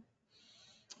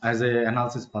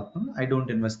analysis partner. I don't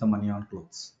invest the money on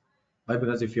clothes. Why?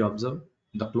 Because if you observe,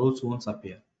 the clothes won't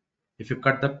appear. If you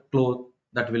cut the cloth,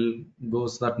 that will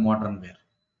goes that modern wear.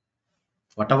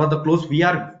 Whatever the clothes we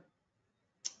have,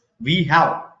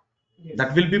 Yes.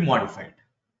 that will be modified.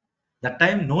 That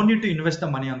time, no need to invest the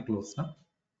money on clothes. No?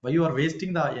 Why you are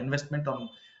wasting the investment on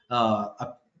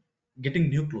getting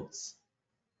new clothes?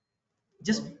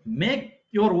 Just make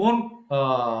your own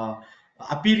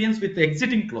appearance with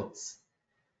exiting clothes.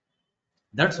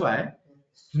 That's why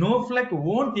Snowflake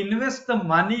won't invest the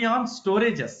money on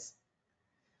storages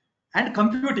and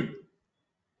computing.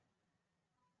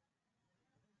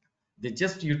 They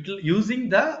just utilizing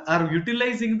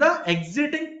the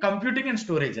exiting computing and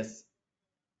storages.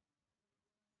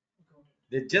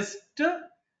 They just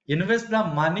invest the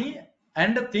money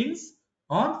and the things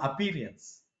on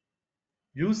appearance,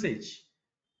 usage,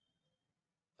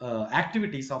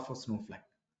 activities of a Snowflake.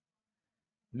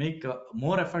 Make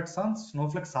more efforts on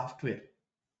Snowflake software.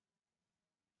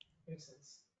 Makes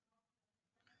sense.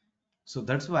 So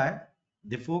that's why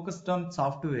they focused on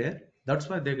software. That's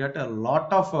why they get a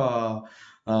lot of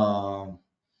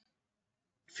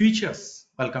features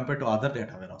while compared to other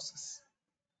data warehouses.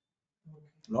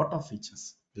 Lot of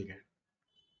features they get.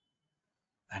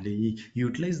 And he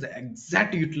utilized the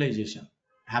exact utilization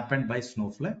happened by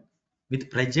Snowflake with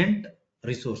present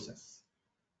resources.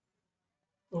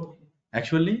 Okay.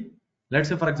 Actually, let's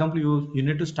say for example, you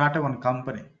need to start a one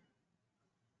company.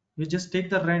 You just take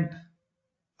the rent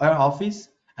office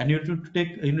and you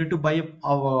need to buy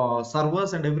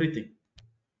servers and everything,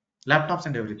 laptops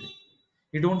and everything.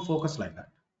 You don't focus like that.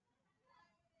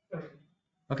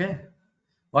 Okay.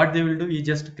 What they will do, you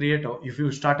just create if you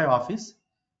start an office,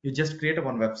 you just create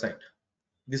one website.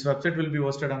 This website will be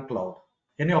hosted on cloud,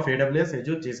 any of AWS,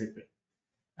 Azure, GCP,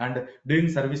 and doing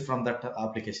service from that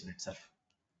application itself.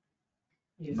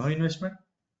 Yes. No investment,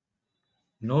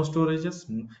 no storages.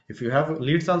 If you have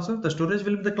leads also, the storage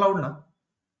will be the cloud now.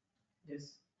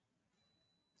 Yes.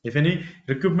 If any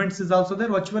requirements is also there,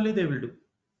 virtually they will do.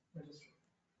 That is true.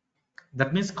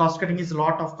 That means cost cutting is a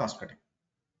lot of cost cutting,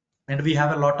 and we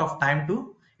have a lot of time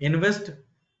to invest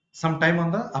some time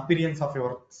on the appearance of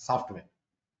your software,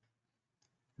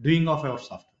 doing of your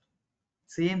software.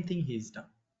 Same thing he is done.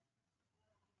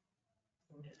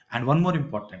 Okay. And one more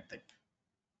important thing,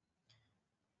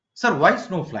 sir, why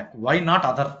Snowflake? Why not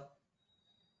other?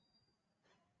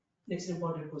 Next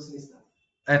important question is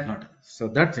that. Not. So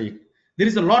that's it. There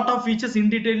is a lot of features in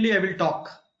detail I will talk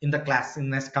in the class in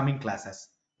next coming classes.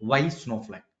 Why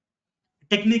Snowflake?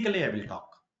 Technically I will talk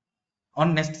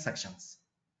on next sections.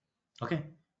 Okay.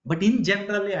 But in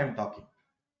generally I am talking.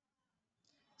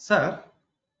 Sir,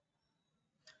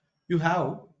 You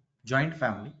have joint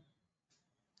family.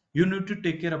 You need to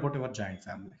take care about your joint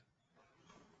family,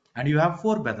 and you have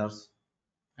four brothers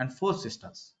and four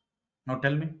sisters. Now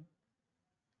tell me,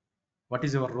 what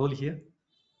is your role here?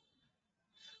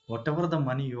 Whatever the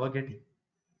money you are getting,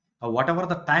 or whatever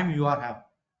the time you are have,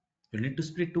 you need to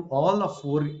split to all of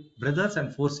four brothers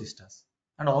and four sisters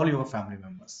and all your family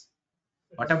members.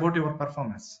 What about your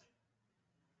performance?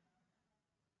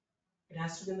 It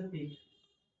has to be in the peak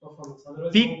performance.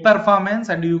 Otherwise, Peak performance,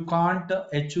 and you can't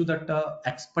achieve that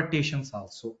expectations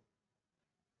also.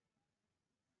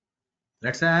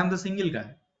 Let's say I am the single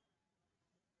guy.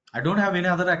 I don't have any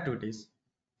other activities.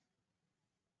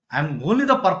 I'm only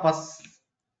the purpose,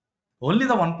 only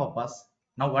the one purpose.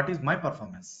 Now, what is my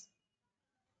performance?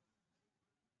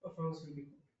 performance will be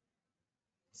good.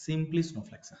 Simply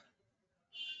Snowflake, sir.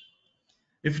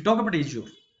 If you talk about Azure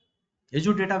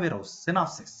Data Warehouse,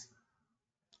 Synopsys,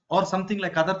 or something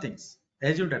like other things,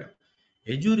 Azure Data.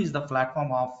 Azure is the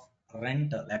platform of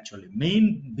rental actually.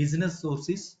 Main business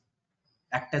sources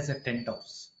act as a tent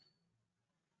house.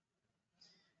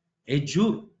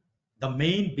 Azure, the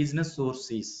main business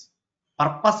source is,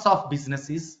 purpose of business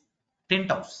is tent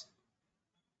house.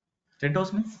 Tent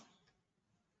house means,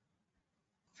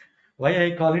 why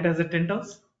I call it as a tent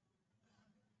house?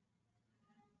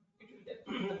 It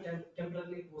will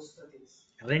temporarily host the things.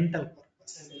 Rental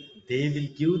purpose. Rental. They will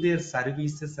give their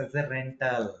services as a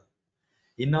rental.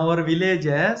 In our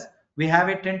villages, we have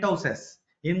a tent houses.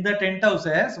 In the tent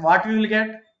houses, what we will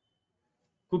get?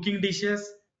 Cooking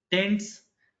dishes, tents,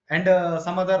 and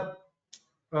some other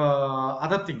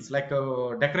things like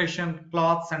decoration,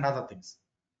 cloths, and other things.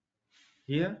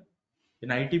 Here,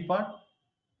 in IT part,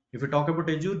 if you talk about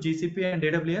Azure, GCP, and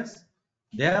AWS,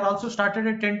 they are also started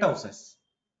at tent houses.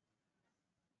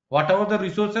 Whatever the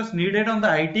resources needed on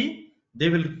the IT, they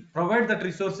will provide that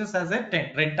resources as a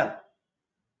tent rental.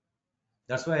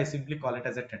 That's why I simply call it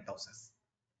as a tent houses.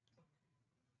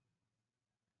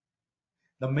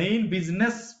 The main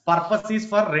business purpose is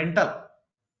for rental.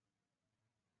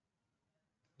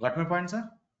 Got my point, sir?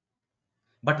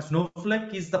 But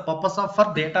Snowflake is the purpose of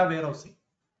for data warehousing.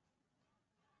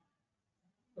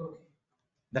 Okay.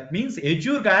 That means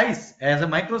Azure guys, as a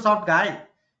Microsoft guy,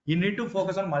 you need to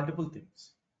focus on multiple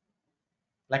things,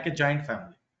 like a giant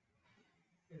family.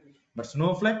 But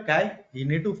Snowflake guy, you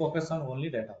need to focus on only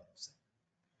data warehousing.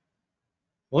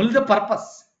 Only the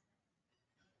purpose.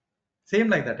 Same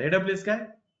like that. AWS guy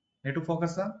need to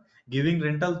focus on giving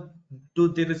rental to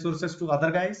the resources to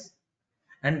other guys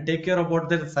and take care about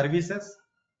their services.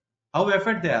 How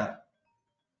effort they are.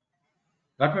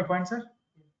 Got my point, sir?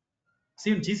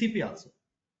 Same GCP also.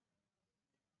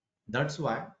 That's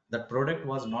why that product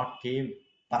was not came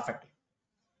perfectly.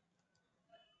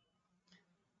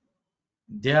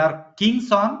 They are kings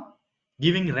on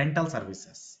giving rental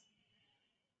services.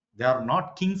 They are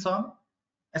not kings on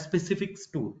a specific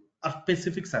tool or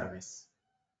specific service.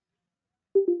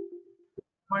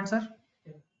 Point, sir?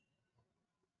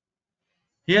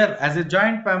 Here, as a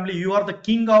joint family, you are the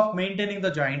king of maintaining the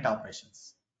joint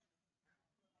operations.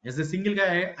 As a single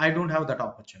guy, I don't have that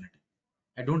opportunity.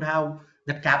 I don't have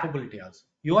that capability also.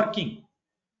 You are king.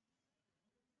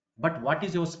 But what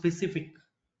is your specific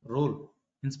role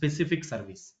in specific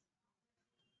service?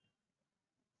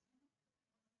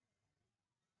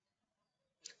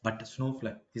 But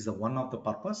Snowflake is the one of the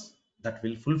purpose that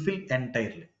will fulfill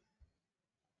entirely.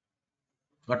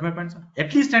 Got my point, sir?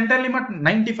 At least entirely, but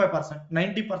 95%,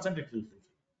 90% it will fulfill.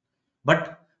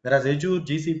 But whereas Azure,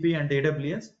 GCP, and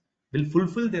AWS will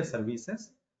fulfill their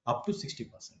services up to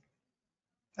 60%.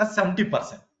 That's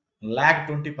 70%. Lag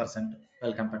 20%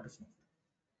 well compared to Snowflake.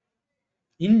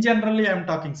 In generally, I am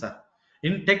talking, sir.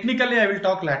 In technically, I will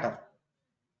talk later.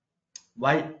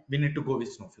 Why we need to go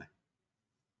with Snowflake.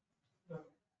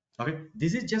 Okay,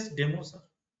 this is just demo, sir.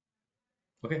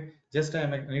 Okay, just I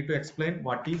need to explain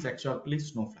what is actually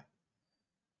Snowflake.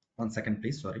 1 second,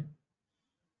 please. Sorry.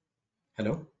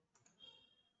 Hello.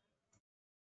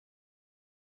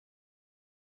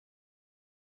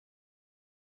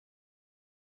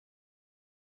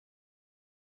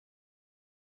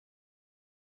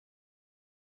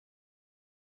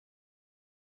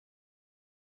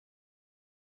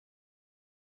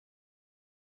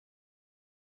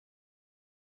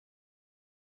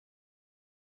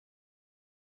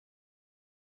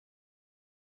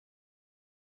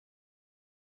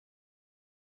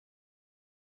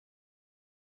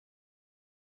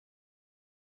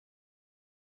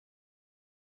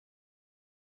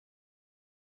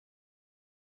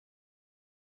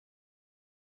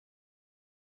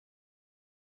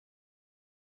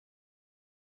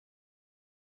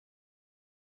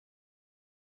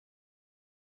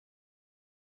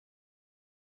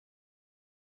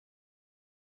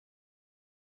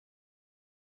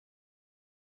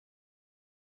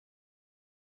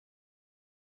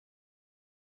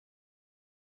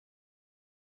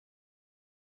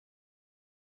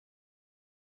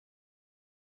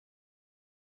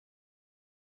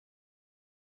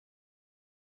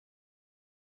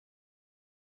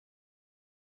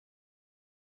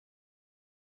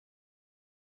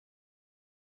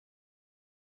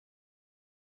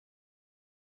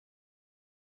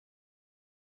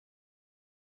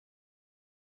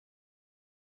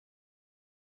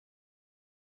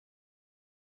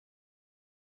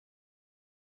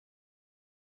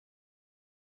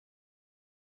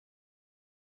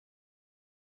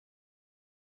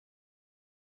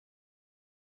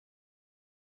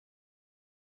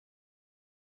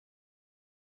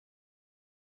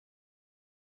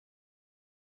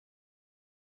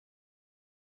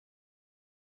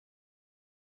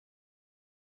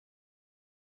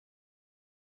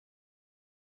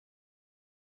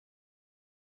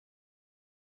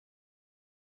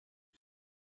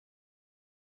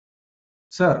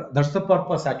 Sir, that's the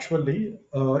purpose actually.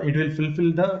 It will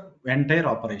fulfill the entire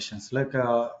operations, like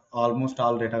almost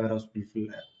all data warehouse fulfill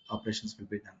operations will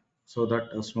be done. So that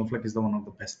Snowflake is the one of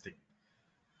the best thing.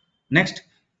 Next,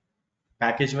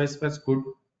 package wise was good,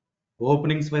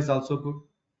 openings wise also good,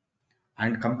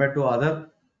 and compared to other,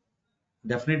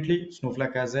 definitely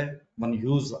Snowflake has a one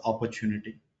huge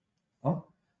opportunity. Oh,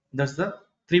 that's the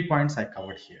 3 points I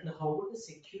covered here. Now, how about the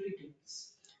security?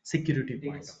 Security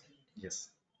Data point. security. Yes.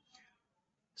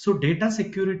 So data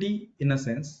security, in a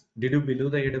sense, did you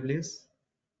believe the AWS?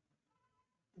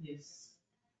 Yes.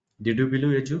 Did you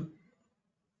believe Azure?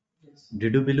 Yes.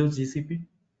 Did you believe GCP?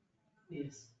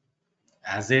 Yes.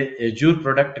 As a Azure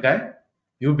product guy,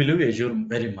 you believe Azure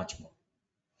very much more.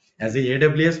 As a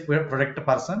AWS product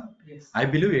person, Yes. I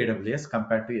believe AWS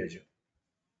compared to Azure.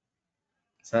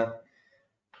 Sir,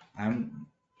 I'm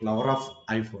lover of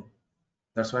iPhone.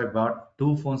 That's why I bought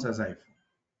two phones as iPhone.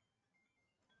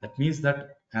 That means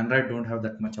that Android don't have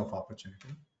that much of opportunity.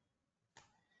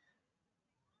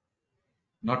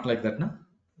 Not like that, no?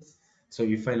 Yes. So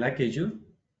if I like Azure,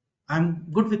 I'm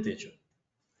good with Azure.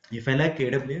 If I like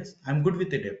AWS, I'm good with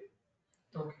AWS.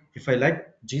 Okay. If I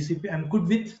like GCP, I'm good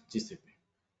with GCP.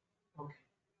 Okay.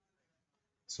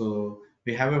 So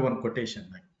we have a one quotation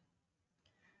like,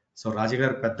 so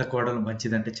రాజుగారు పెద్ద కోడలు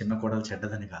మంచిదంటే చిన్న కోడలు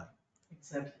చెడ్డదని కాదు.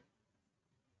 Exactly.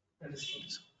 That is true.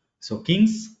 So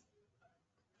king's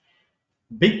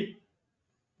big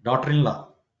daughter-in-law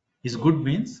is good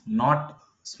means not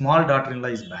small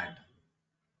daughter-in-law is bad.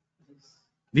 Yes.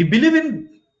 We believe in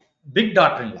big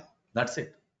daughter-in-law. That's it.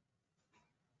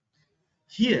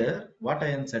 Here, what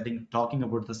I am setting talking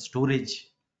about the storage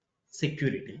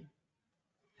security.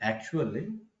 Actually,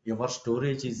 your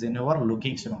storage is in your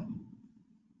location only,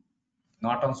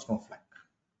 not on Snowflake.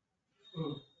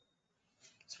 Mm.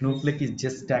 Snowflake is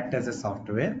just act as a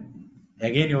software.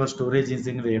 Again, your storage is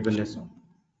in AWS only.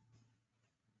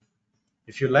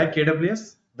 If you like AWS,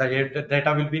 the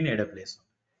data will be in AWS.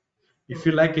 If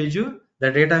you like Azure, the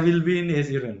data will be in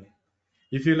Azure only.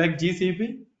 If you like GCP,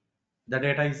 the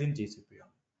data is in GCP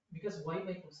only. Because why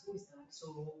my question is that, so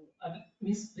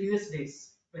means previous days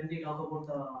when we talk about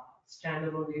the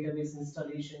standalone database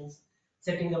installations,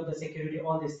 setting up the security,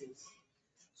 all these things.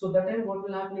 So that time what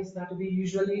will happen is that we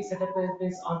usually set up a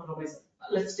place on premise.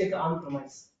 Let's take on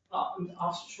premise,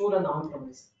 offshore and on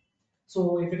premise.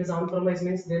 So if it is on premise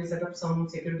means they'll set up some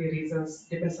security reasons,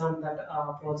 depends on that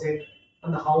project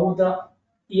and how the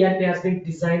ERP has been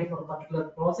designed for a particular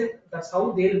project. That's how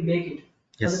they'll make it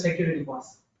for the Yes. security part.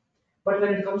 But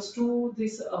when it comes to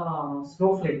this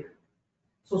Snowflake,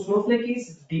 so Snowflake is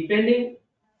depending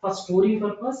for storing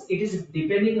purpose. It is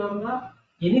depending on the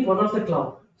any one of the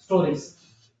cloud stories,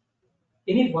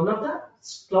 any one of the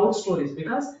cloud stories,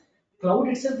 because cloud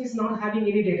itself is not having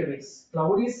any database.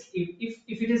 Cloud is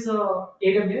if it is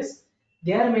AWS,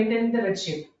 they are maintaining the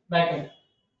Redshift backend.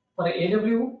 For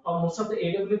AW or most of the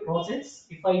AW projects,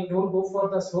 if I don't go for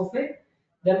the Snowflake,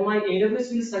 then my AWS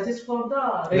will suggest for the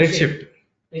Redshift.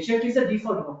 Redshift is the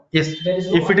default one. Yes. There is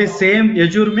no If it is same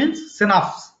Azure means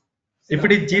Synapse. If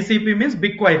it is Synapse. GCP means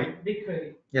BigQuery. BigQuery.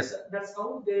 Yes. That's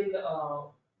how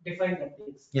they'll define that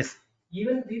things. Yes.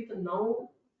 Even with now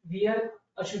we are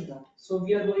assumed that. So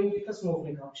we are going with the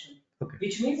Snowflake option. Okay.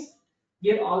 Which means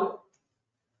we are all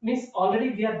means already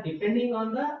we are depending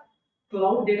on the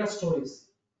cloud data storage,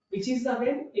 which is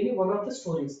again any one of the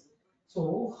stories.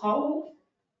 So how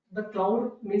the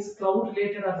cloud means cloud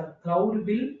related or the cloud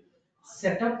will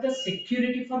set up the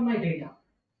security for my data,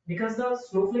 because the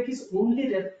Snowflake is only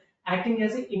acting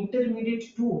as an intermediate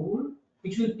tool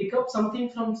which will pick up something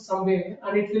from somewhere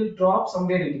and it will drop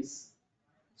somewhere it is.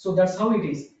 So that's how it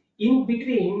is. In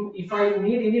between, if I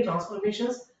need any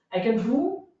transformations, I can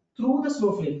do through the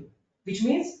Snowflake, which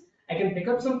means I can pick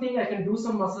up something, I can do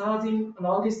some massaging and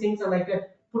all these things, and I can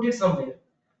put it somewhere.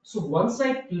 So once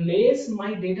I place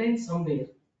my data in somewhere,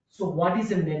 so what is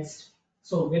the next?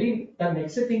 So the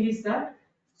next thing is that,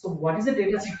 so what is the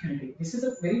data security? This is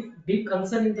a very big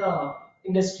concern in the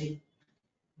industry.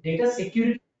 Data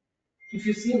security, if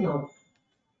you see now,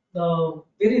 the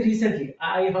very recently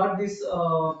I heard this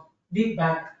week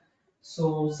back.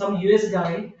 So some US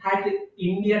guy had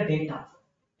India data,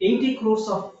 80 crores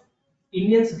of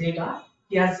Indians data.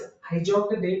 He has hijacked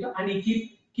the data and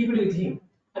he keep it with him.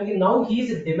 And now he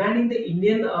is demanding the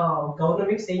Indian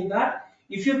government, saying that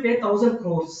if you pay 1,000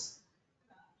 crores,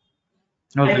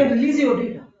 I can release your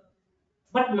data.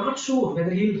 But not sure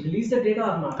whether he'll release the data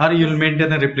or not. Or you will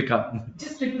maintain a replica.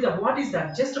 Just replica. What is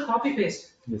that? Just a copy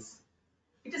paste. Yes.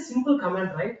 It is simple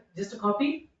command, right? Just a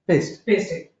copy, Paste.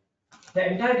 paste it.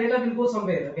 The entire data will go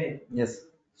somewhere again. Yes.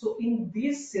 So in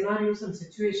these scenarios and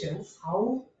situations,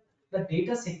 how the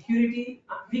data security,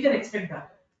 we can expect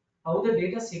that. How the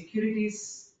data security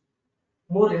is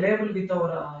more reliable with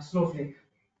our Snowflake.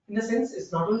 In the sense,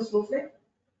 it's not only Snowflake,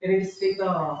 then it is take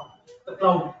the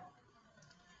cloud,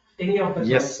 any of the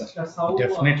Yes, clouds. sir. That's how.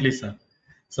 Definitely, sir.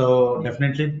 So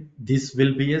definitely this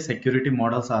will be a security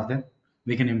models are there.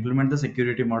 We can implement the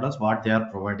security models what they are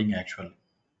providing actually.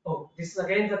 Oh, this is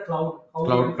again the cloud. How they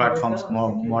will Cloud provide platforms the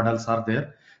security. models are there.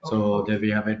 Okay, So okay, there we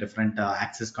have a different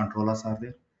access controllers are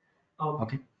there. okay,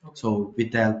 Okay. okay. So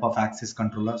with the help of access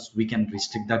controllers, we can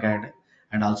restrict the guide,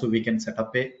 and also we can set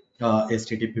up a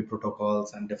HTTP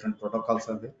protocols and different protocols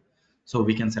are there. So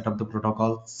we can set up the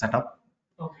protocol setup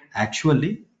Okay.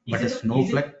 actually, Is but a it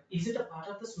Snowflake is it a part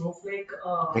of the Snowflake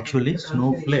actually the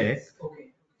Snowflake configurations? Okay.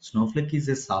 Snowflake is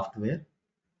a software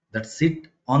that sit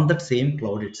on that same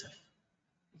cloud itself.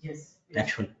 Yes. Yes.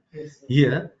 Actually, Yes. Yes.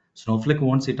 here Snowflake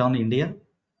won't sit on India,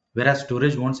 whereas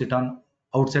storage won't sit on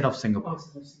outside of Singapore.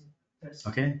 Also, that's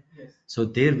Okay, yes. so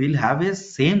there will have a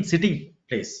same sitting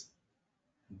place,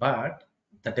 but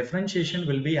the differentiation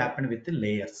will be happen with the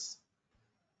layers.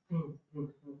 Hmm. Hmm.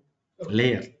 Hmm. Okay.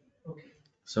 Layer. Okay.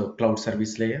 So cloud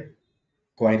service layer,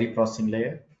 query processing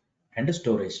layer, and a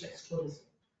storage layer. Storage.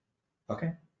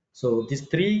 Okay. So these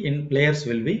three in layers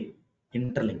will be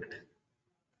interlinked.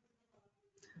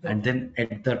 And Okay. then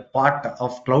at the part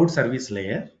of cloud service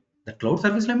layer, the cloud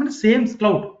service layer means same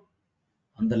cloud.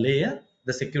 On the layer,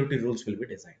 the security rules will be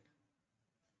designed.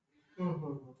 Hmm.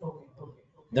 Hmm. Okay. Okay.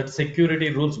 That Okay. security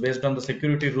rules, based on the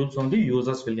security rules only,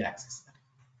 users will access that.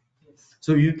 Yes.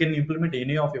 So you can implement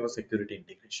any of your security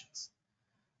integrations,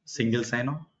 single Yes.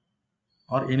 sign-on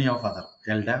or any of other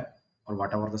LDAP or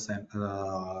whatever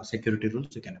the security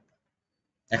rules you can apply.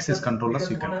 Access controllers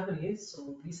Because you what can. happened is,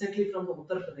 so recently from the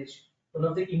Uttar Pradesh, one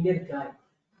of the Indian guy,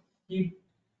 he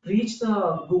reached the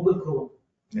Google Chrome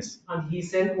Yes. and he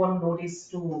sent one notice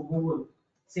to Google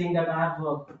saying that I have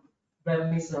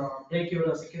means, break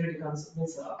your security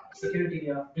means, security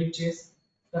breaches.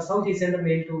 That's how he sent a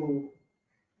mail to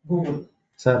Google.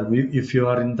 Sir, if you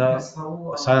are in the, That's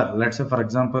how. sir, let's say for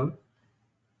example,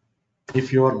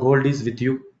 if your gold is with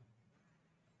you,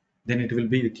 then it will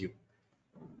be with you.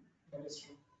 That is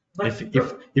true. If But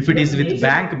if if it is with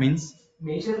bank means,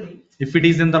 majorly. if it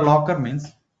is in the locker means,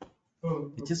 Hmm.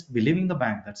 it's just believing the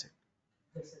bank. That's it.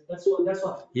 That's it. That's what. That's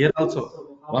what. Here also,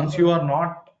 So how once you are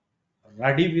not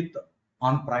ready with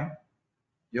on-prem,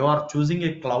 you are choosing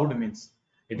a cloud means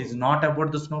it is not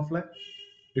about the Snowflake,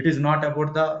 it is not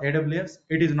about the AWS,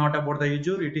 it is not about the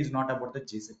Azure, it is not about the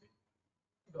GCP.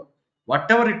 Go.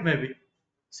 Whatever it may be,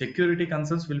 security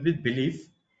concerns will be belief,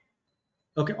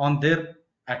 okay, on their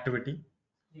activity.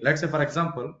 Yes. Let's say for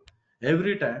example,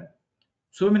 every time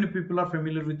so many people are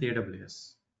familiar with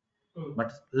AWS, Hmm.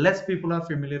 but less people are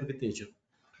familiar with Azure.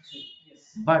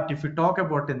 Yes. But if you talk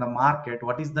about in the market,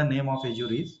 what is the name of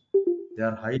Azure is? They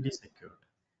are highly secured.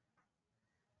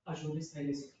 Azure is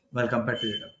highly secure. Well compared to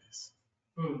AWS.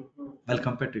 Hmm. Hmm. Well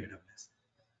compared to AWS.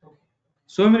 Okay.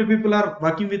 So many people are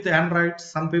working with Android.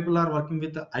 Some people are working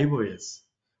with iOS.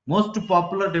 Most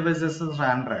popular devices are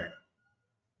Android.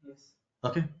 Yes.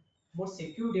 Okay. Most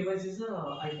secure device is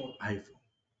iPhone. iPhone.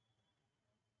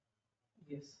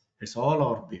 Yes. It's all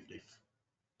our belief,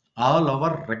 all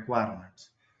our requirements.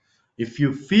 If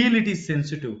you feel it is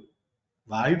sensitive,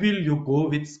 why will you go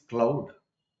with cloud?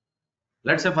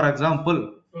 Let's say, for example,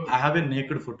 Hmm. I have a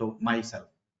naked photo myself.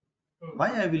 Hmm. Why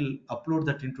I will upload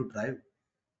that into Drive?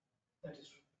 That is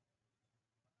true.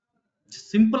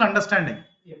 Simple understanding.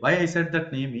 Yep. Why I said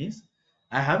that name is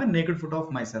I have a naked photo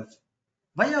of myself.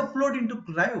 Why upload into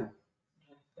Drive?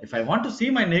 If I want to see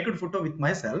my naked photo with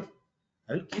myself,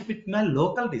 I will keep it in my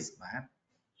local disk, man.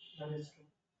 That is true.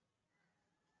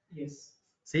 Yes.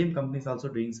 Same companies also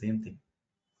doing same thing.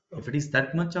 If it is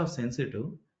that much of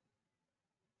sensitive,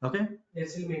 okay, They're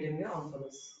still maintaining their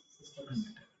on-premise systems.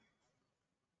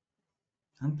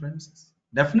 on premises.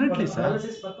 For Definitely, the sir.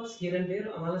 analysis purpose, here and there,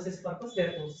 analysis purpose,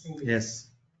 they're processing this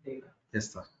Yes, data.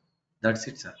 yes, sir. That's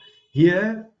it, sir.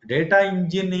 Here, data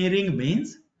engineering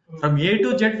means from A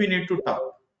to Z we need to talk.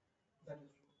 That is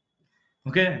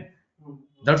Okay, true.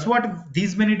 that's what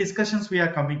these many discussions we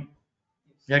are coming,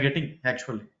 we are getting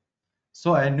actually.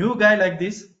 So a new guy like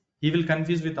this, he will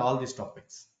confuse with all these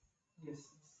topics. Yes. Yes.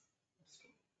 That's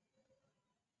true.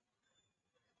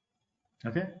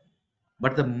 Okay,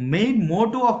 but the main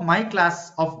motto of my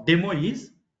class of demo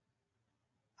is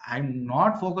I'm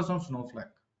not focused on Snowflake.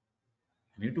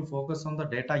 I need to focus on the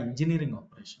data engineering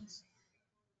operations.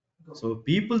 Go. So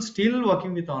people still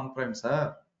working with on-prem,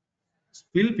 sir.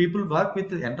 Still people work with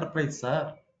the enterprise,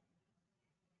 sir.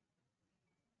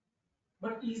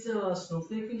 But is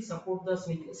Snowflake will support the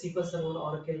SQL Server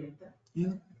Oracle like that?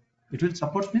 Yeah. It will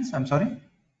support means, I'm sorry.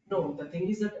 No, the thing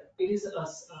is that it is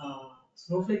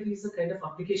Snowflake is a kind of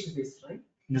application based, right?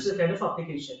 It's Yes. a kind of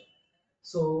application.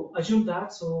 So assume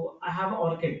that. So I have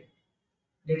Oracle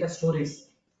data storage,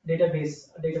 database,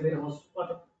 data warehouse,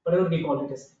 whatever we call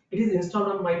it is. It is installed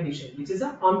on my machine, which is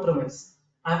a on-premise.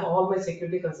 I have all my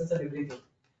security concerns and everything.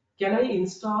 Can I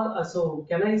install?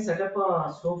 Can I set up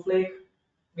a Snowflake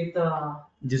with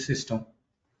This system.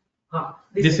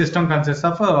 this System consists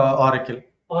of Oracle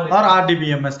or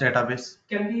RDBMS database,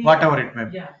 Can we whatever it may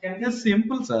be. Yeah, can we? Yes,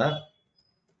 simple, sir.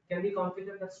 Can we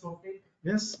configure that Snowflake?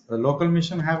 Yes, a local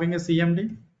machine having a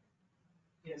CMD,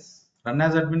 Yes. run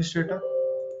as administrator.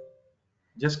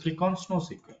 Just click on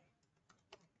SnowSQL.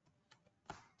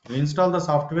 You install the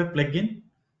software plugin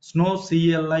Snow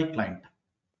CLI client.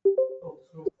 Oh,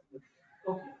 Snowflake.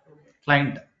 Okay.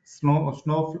 Client Snow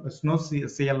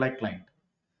CLI client.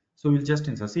 So we'll just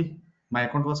install. See, my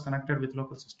account was connected with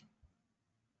local system.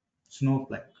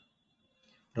 Snowflake.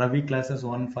 Ravi classes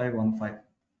 1515.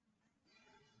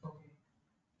 Okay.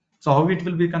 So how it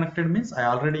will be connected means I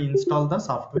already installed the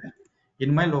software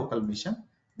in my local machine.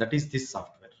 That is this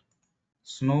software.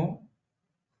 Snow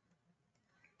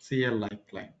CLI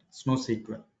client. Snow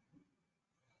SQL.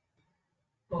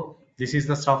 Okay. This is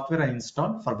the software I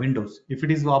installed for Windows. If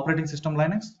it is operating system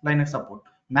Linux, Linux support.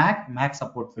 Mac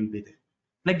support will be there.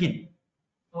 Plugin.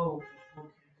 Oh, okay.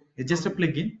 It's just a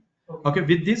plugin. Okay. Okay,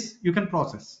 with this you can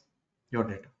process your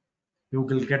data. You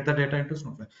will get the data into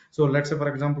Snowflake. So let's say, for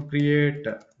example, create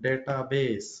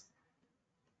database.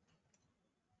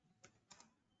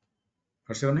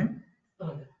 What's your name?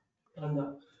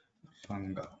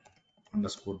 Ranga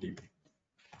underscore DB.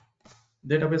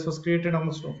 Database was created on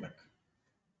the Snowflake.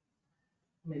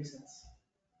 Makes sense.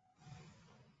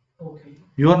 Okay.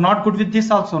 You are not good with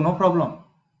this also, no problem.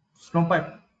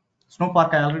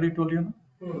 Snowpark, I already told you.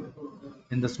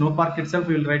 In the Snowpark itself,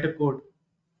 we will write a code.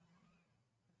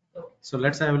 Okay. So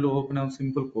let's say I will open a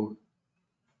simple code.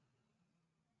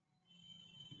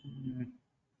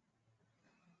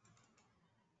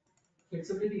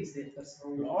 Flexibility is there.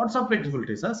 Lots of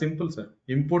flexibilities. Simple, sir.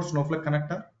 Import Snowflake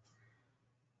connector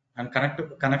and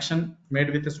connection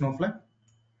made with a Snowflake.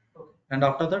 Okay. And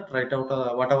after that, write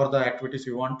out whatever the activities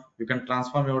you want. You can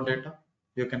transform your data.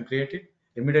 You can create it.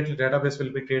 Immediately, database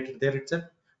will be created there itself.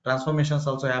 Transformations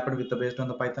also happen with based on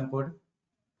the Python code.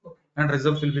 Okay. And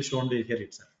results will be shown here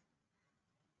itself.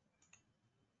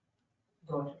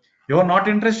 Got it. You are not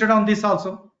interested on this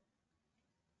also.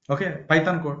 Okay,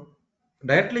 Python code.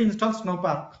 Directly install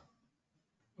Snowpark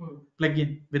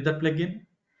plugin. With that plugin,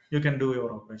 you can do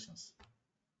your operations.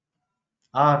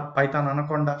 Or Python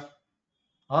Anaconda,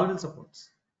 all will support.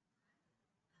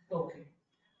 Okay.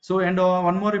 So, and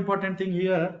one more important thing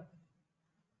here,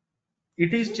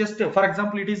 it is just, for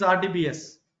example, it is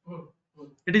RDBS.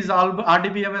 It is all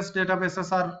RDBMS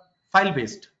databases are file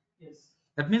based. Yes.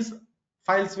 That means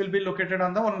files will be located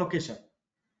on the one location.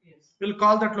 Yes. We'll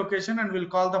call that location and we'll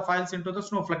call the files into the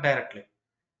Snowflake directly.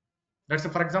 That's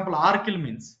for example, Oracle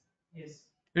means. Yes.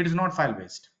 It is not file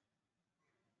based.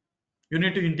 You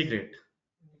need to integrate.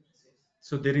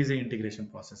 So there is a integration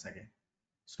process again.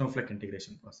 Snowflake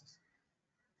integration process.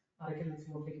 Oracle and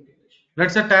Snowflake integration.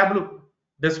 Let's say Tableau,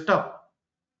 desktop,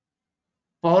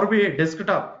 Power BI,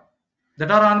 desktop,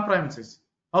 that are on premises.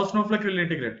 How Snowflake will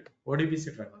integrate?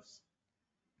 ODBC drivers.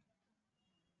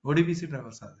 ODBC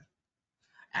drivers are there.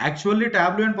 Actually,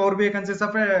 Tableau and Power BI consists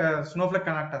of a Snowflake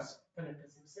connectors.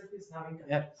 Connectors itself is having connectors.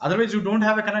 Yeah. Otherwise, you don't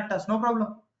have a connectors, no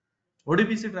problem.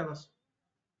 ODBC drivers.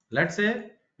 Let's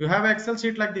say you have an Excel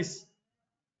sheet like this.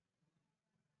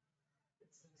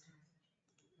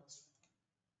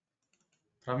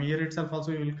 From here itself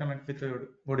also you will connect with the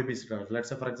ODBC drivers. Let's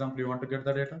say, for example, you want to get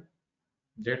the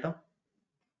data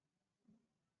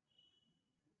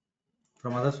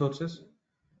from other sources.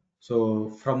 So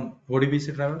from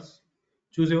ODBC drivers,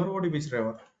 choose your ODBC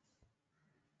driver.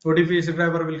 ODBC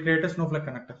driver will create a Snowflake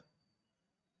connector.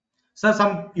 So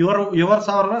some your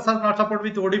servers are not support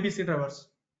with ODBC drivers.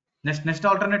 Next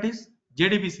alternative is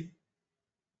JDBC.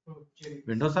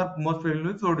 Windows are most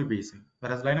familiar with ODBC,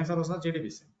 whereas Linux are also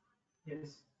JDBC.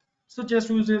 Yes. So just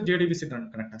use JDBC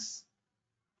connectors.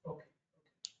 Okay.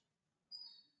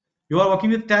 You are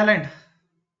working with Talent.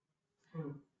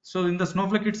 So in the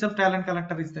Snowflake itself, Talent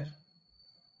connector is there.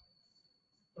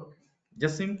 Okay.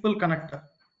 Just simple connector.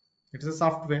 It is a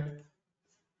software.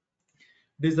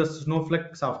 This is the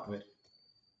Snowflake software.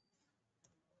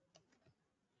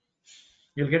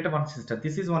 You'll get one instance.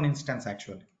 This is one instance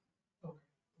actually. Okay.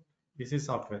 This is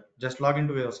software. Just log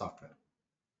into your software.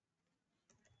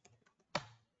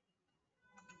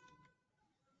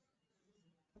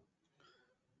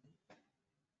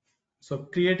 So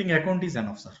creating account is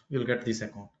enough, sir. You'll get this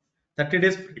account. 30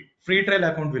 days free trial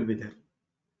account will be there.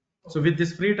 So with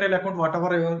this free trial account,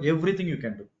 whatever everything you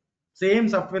can do. Same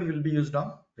software will be used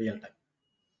on real time,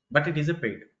 but it is a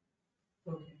paid.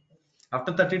 Okay.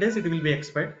 After 30 days, it will be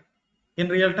expired. In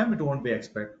real time, it won't be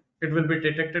expired. It will be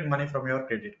detected money from your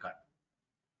credit card.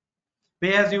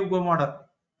 Pay as you go model.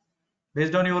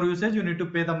 Based on your usage, you need to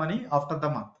pay the money after the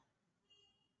month.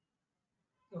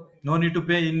 Okay. No need to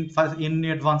pay in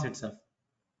advance itself.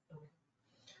 Okay.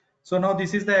 So now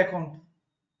this is the account.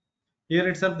 Here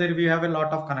itself, there we have a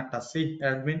lot of connectors. See,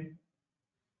 admin.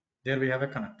 There we have a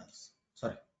connectors.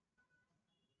 Sorry,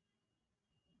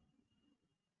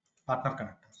 partner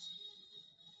connectors.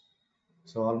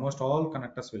 So almost all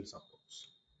connectors will support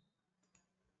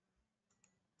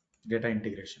data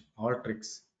integration, all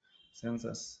tricks,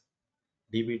 census,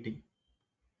 DBT,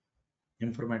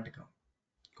 Informatica,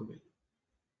 Google,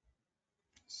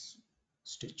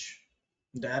 Stitch.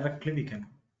 Directly we can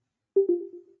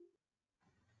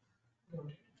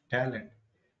Okay. talent.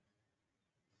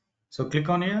 So click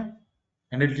on here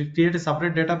and it will create a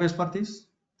separate database for this,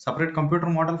 separate computer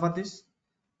model for this,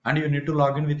 and you need to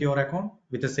log in with your account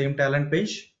with the same talent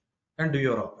page and do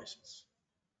your operations.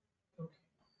 Okay.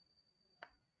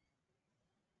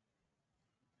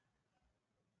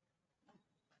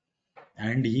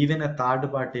 And even a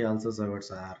third party also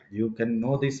servers are. You can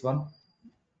know this one.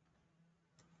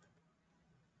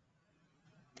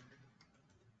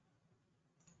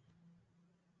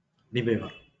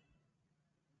 Debugger.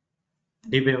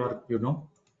 Debugger, you know,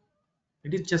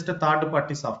 it is just a third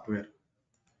party software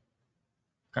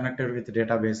connected with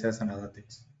databases and other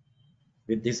things.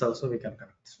 With this also we can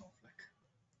connect Snowflake.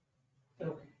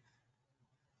 Okay.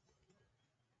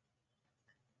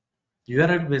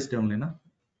 URL based only, na?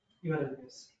 URL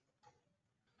based.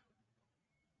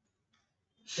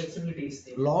 Flexibility is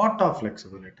there. Lot of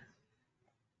flexibility.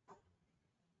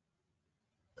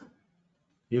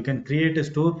 You can create a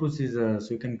store procedures,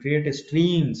 you can create a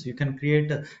streams, you can create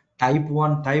a type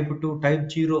 1, type 2, type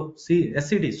 0. See,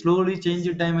 SCD, slowly change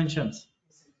the dimensions.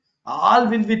 All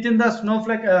within the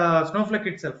Snowflake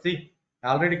itself. See,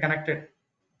 already connected.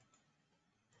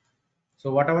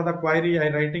 So whatever the query I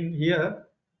writing here,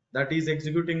 that is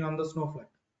executing on the Snowflake.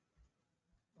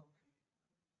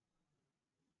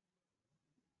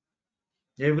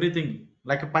 Everything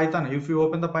like a Python. If you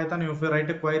open the Python, if you write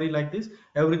a query like this,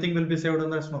 everything will be saved on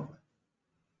the Snowflake.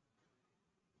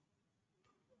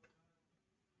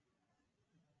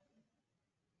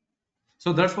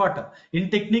 So that's what in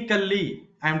technically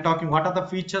I'm talking. What are the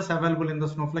features available in the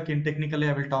Snowflake? In technically,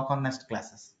 I will talk on next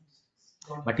classes.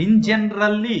 But in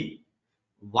generally,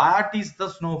 what is the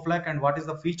Snowflake and what is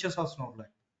the features of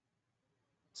Snowflake?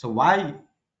 So why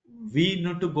we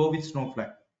need to go with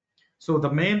Snowflake? So the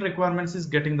main requirements is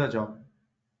getting the job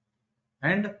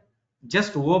and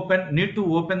just need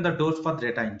to open the doors for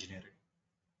data engineering.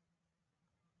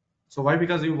 So why?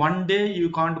 Because one day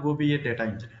you can't go be a data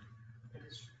engineer.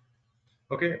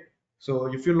 Okay. So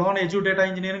if you learn Azure data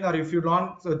engineering or if you learn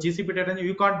GCP data engineering,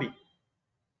 you can't be.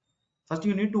 First,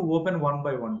 you need to open one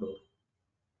by one door.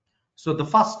 So the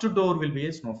first door will be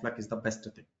a Snowflake is the best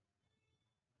thing.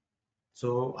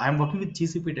 So I'm working with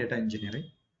GCP data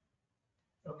engineering.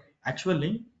 Okay.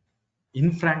 Actually,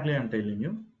 frankly, I'm telling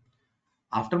you,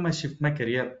 after my shift my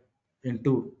career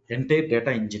into entire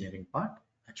data engineering part,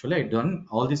 actually I done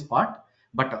all this part,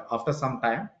 but after some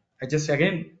time, I just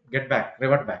again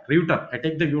revert back, U-turn. I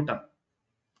take the U-turn.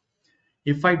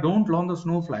 If I don't learn the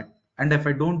Snowflake and if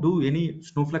I don't do any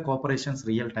Snowflake operations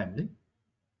real timely,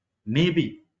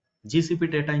 maybe GCP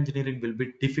data engineering will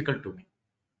be difficult to me.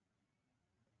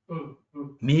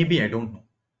 Maybe I don't know.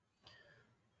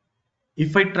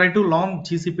 If I try to learn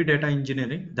GCP data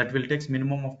engineering, that will take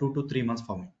minimum of 2 to 3 months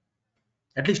for me.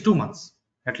 At least 2 months.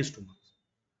 At least 2 months.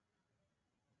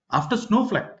 After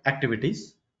Snowflake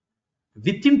activities,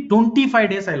 within 25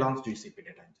 days, I launched GCP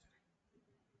data engineering.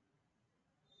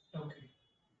 Okay.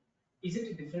 Is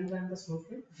it different than the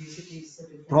Snowflake? GCP is a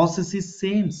different. Process is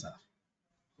same, sir.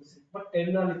 But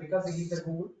terminology, because it is a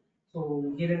tool,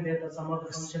 so here and there, some of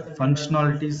the functions and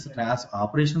Functionalities, as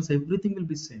operations, everything will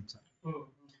be same, sir.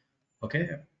 Okay,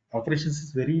 operations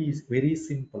is very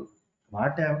simple.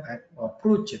 What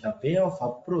approach, the way of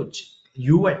approach,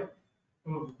 UI,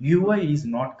 UI is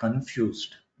not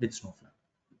confused with Snowflake,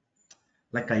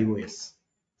 like iOS.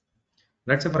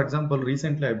 Let's say, for example,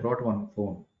 recently I brought one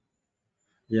phone,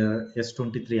 yeah,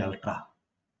 S23 Ultra,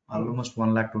 almost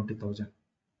 1,20,000.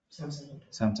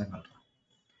 Samsung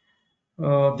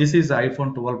Ultra. This is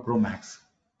iPhone 12 Pro Max.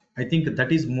 I think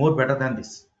that is more better than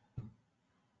this.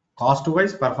 Cost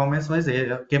wise, performance wise,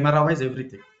 camera wise,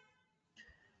 everything.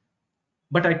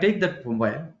 But I take that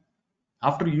mobile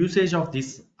after usage of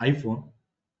this iPhone,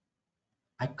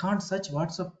 I can't search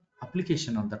WhatsApp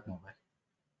application on that mobile.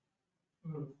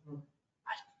 Mm.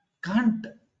 I can't.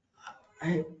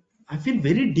 I I feel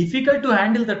very difficult to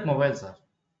handle that mobile, sir.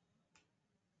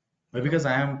 Why? Because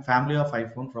I am family of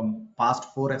iPhone from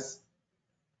past 4S,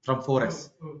 from 4S,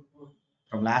 Mm.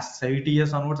 from last 70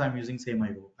 years onwards. I'm using same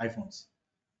iPhones.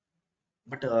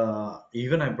 But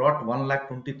even I brought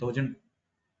 1,20,000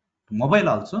 mobile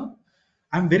also.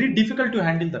 I'm very difficult to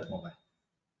handle that mobile.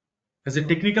 As a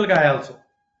technical guy also,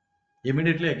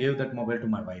 immediately I gave that mobile to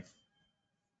my wife.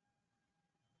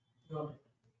 Got it.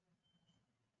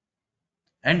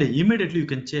 And immediately you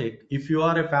can check if you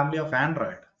are a family of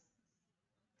Android,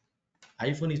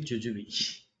 iPhone is jujubi.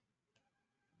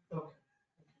 Okay.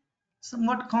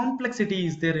 Somewhat complexity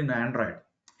is there in Android.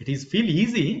 It is feel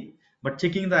easy, but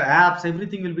checking the apps,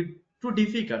 everything will be too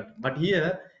difficult. But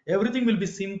here, everything will be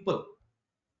simple,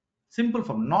 simple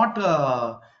form, not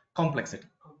complexity.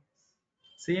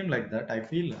 Same like that, I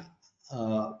feel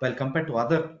well compared to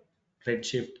other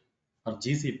Redshift or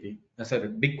GCP, sorry,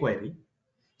 BigQuery,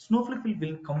 Snowflake will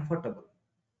feel comfortable,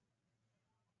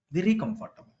 very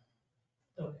comfortable,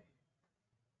 Okay.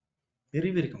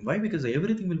 very Why? Because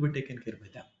everything will be taken care by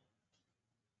them.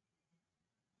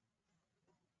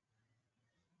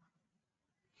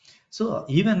 So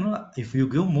even if you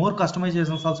give more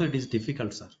customizations, also it is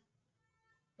difficult, sir.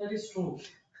 That is true.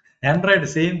 Android,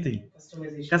 same thing.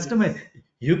 Customization. Customize.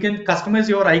 You can customize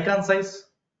your icon size.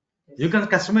 Yes. You can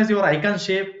customize your icon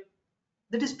shape.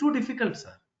 That is too difficult,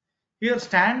 sir. Here,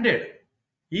 standard,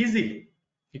 easily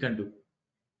you can do.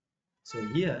 So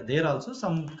here, there also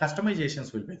some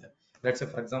customizations will be there. Let's say,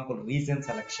 for example, region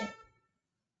selection,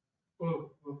 Mm.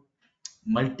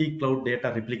 multi-cloud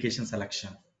data replication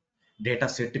selection, data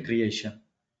set creation.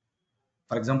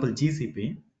 For example,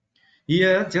 GCP.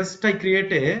 Here, just I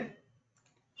create a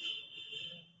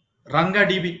Ranga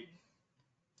DB.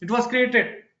 It was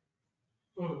created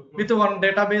with one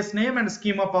database name and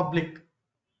schema public.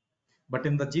 But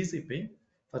in the GCP,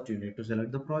 first you need to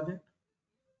select the project.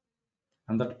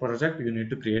 On that project, you need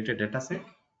to create a data set.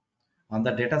 On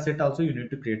the data set also, you need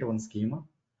to create one schema.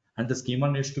 And the schema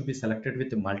needs to be selected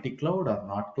with multi-cloud or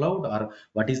not cloud, or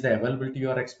what is the availability you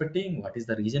are expecting, what is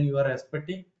the region you are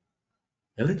expecting.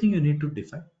 Everything you need to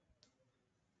define.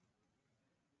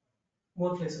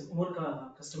 More flexible,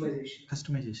 more customization.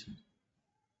 Customization.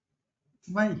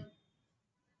 Why?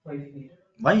 Why we need.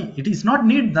 Why? It is not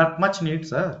need that much need,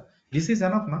 sir. This is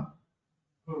enough now.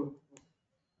 Mm.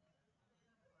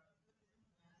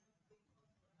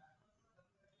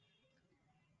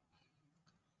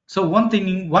 So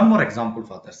one more example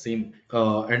for the same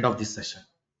end of this session.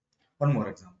 One more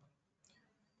example.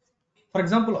 For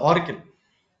example, Oracle.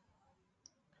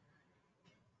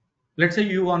 Let's say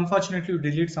you unfortunately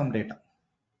delete some data.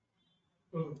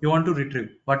 You want to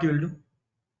retrieve. What you will do?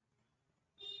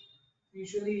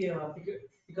 Usually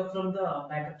pick up from the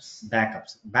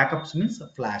backups. Backups means a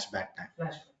flashback time.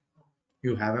 Flashback.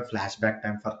 You have a flashback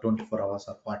time for 24 hours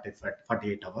or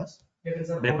 48 hours.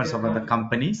 Depends on upon the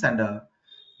companies, and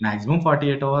maximum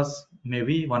 48 hours,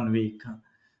 maybe 1 week.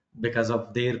 Because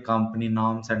of their company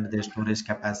norms and their storage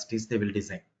capacities, they will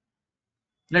design.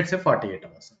 Let's say 48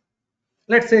 hours.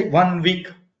 Let's say 1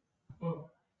 week. Mm.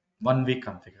 1 week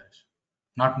configuration.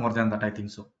 Not more than that, I think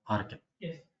so. Oracle.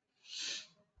 Yes.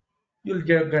 You'll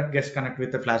get connect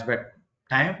with the flashback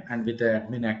time and with the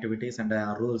admin activities and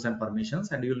rules and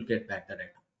permissions, and you'll get back the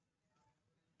data.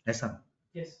 Yes, sir.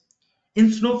 Yes.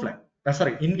 In Snowflake,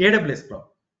 sorry, in AWS Cloud,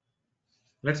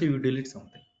 let's say you delete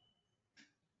something.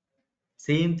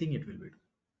 Same thing it will be.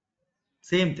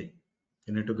 Same thing.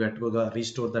 You need to get to the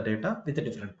restore the data with a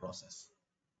different process.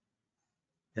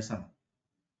 Yes, sir.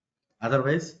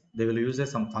 Otherwise, they will use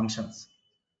some functions,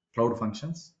 cloud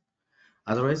functions.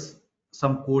 Otherwise,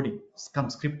 some coding, some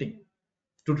scripting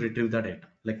to retrieve the data,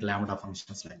 like Lambda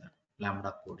functions like that,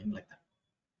 Lambda coding like that.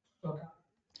 Okay.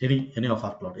 Any of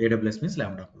our cloud, AWS means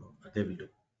Lambda cloud, they will do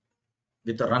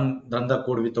with the run the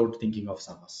code without thinking of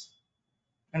servers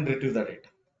and retrieve the data.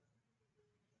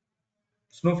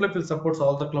 Snowflake will support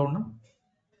all the cloud now.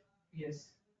 Yes.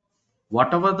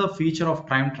 Whatever the feature of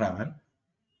time travel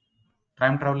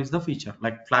is the feature.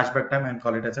 Like flashback time, and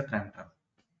call it as a time travel.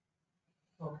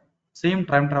 Okay. Same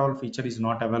time travel feature is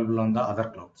not available on the other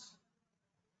clouds.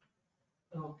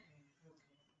 Okay.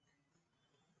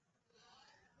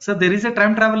 So there is a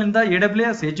time travel in the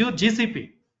AWS, Azure,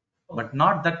 GCP, but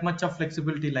not that much of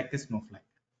flexibility like the Snowflake.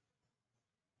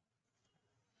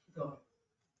 Got it.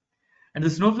 And the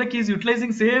Snowflake is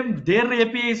utilizing same their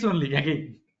APIs only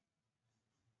again.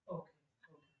 Okay.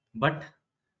 But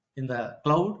in the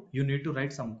cloud, you need to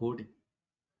write some coding.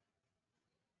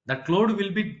 That cloud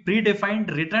will be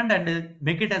predefined, returned, and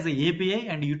make it as a API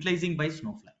and utilizing by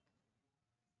Snowflake.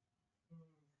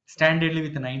 Standardly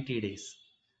with 90 days.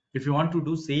 If you want to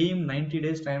do same 90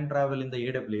 days time travel in the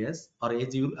AWS or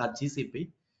Azure or GCP,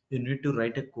 you need to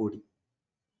write a code.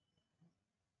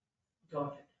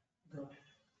 Got it. Got it.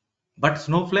 But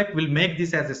Snowflake will make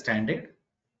this as a standard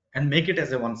and make it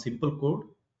as a one simple code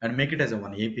and make it as a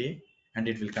one API and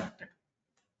it will connect it.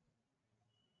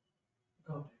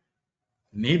 Got it.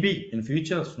 Maybe in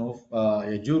future, Azure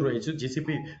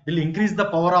GCP will increase the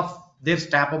power of their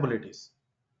stack abilities.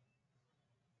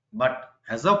 But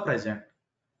as of present,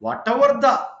 whatever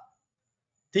the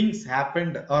things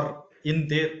happened or in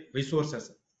their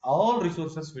resources, all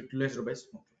resources utilized by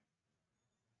Snowflake.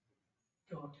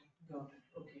 Got it. Got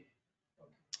it. Okay.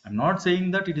 Okay. I'm not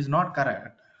saying that it is not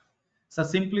correct. So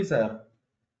simply, sir,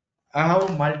 I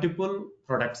have multiple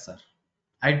products, sir.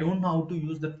 I don't know how to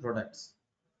use the products.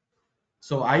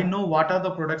 So I know what are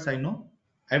the products I know.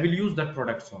 I will use that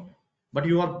products only. But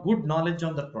you have good knowledge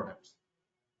on that products.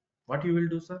 What you will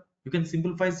do, sir? You can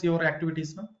simplify your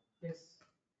activities, no? Yes.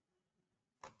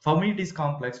 For me, it is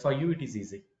complex. For you, it is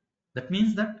easy. That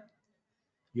means that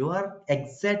you are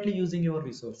exactly using your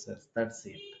resources. That's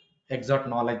it. Exact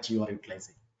knowledge you are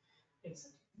utilizing.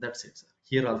 Exactly. That's it, sir.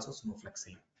 Here also Snowflake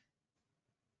same.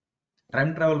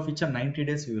 Time travel feature 90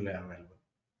 days you will have available.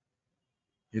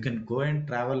 You can go and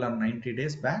travel on 90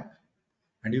 days back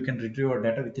and you can retrieve your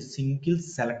data with a single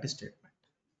select statement.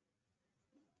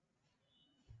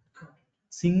 Got it.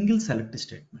 Single select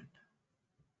statement.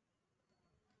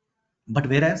 But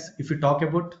whereas if you talk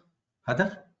about other,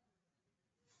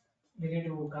 We need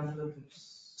to consider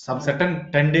this. some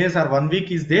certain 10 days or 1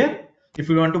 week is there. If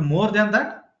you want to more than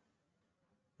that,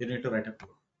 you need to write a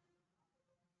code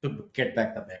to get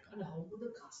back the backup. And how about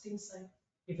the casting side?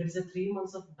 If it's a 3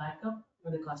 months of backup,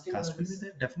 when the casting Cost will be is,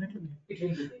 there, definitely. it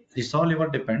will be there. This all ever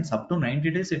depends. Up to 90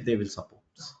 days, they will support.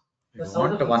 If That's you how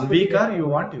want the 1 week flexibility or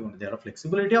you want, there are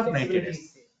flexibility of 90 flexibility days.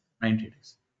 is there. 90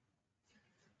 days.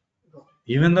 Got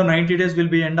Even though 90 days will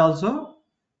be end also,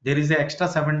 there is an extra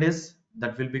 7 days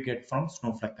that will be get from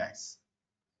Snowflake guys.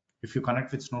 If you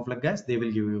connect with Snowflake guys, they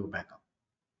will give you a backup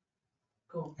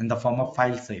Cool. in the form of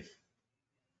file safe.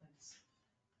 Thanks.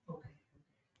 Okay.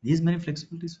 These many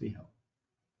flexibilities we have.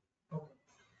 Okay.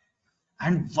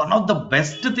 And one of the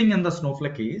best thing in the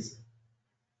Snowflake is,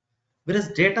 whereas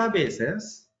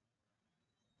databases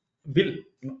will,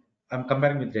 I'm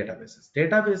comparing with databases.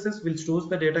 Databases will store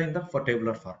the data in the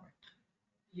tabular format,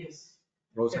 Yes.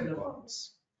 rows and Tabular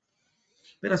columns.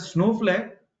 Whereas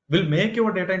Snowflake will make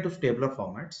your data into tabular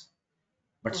formats,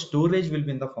 but storage will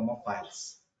be in the form of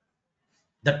files.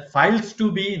 That files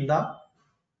to be in the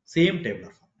same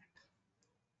tabular format.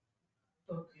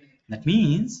 Okay. That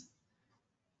means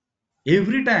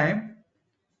every time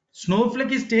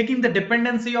Snowflake is taking the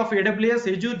dependency of AWS,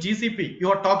 Azure, GCP,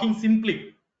 you are talking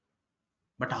simply.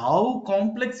 But how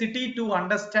complexity to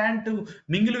understand to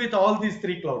mingle with all these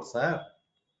three clouds, sir?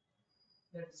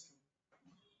 That's true.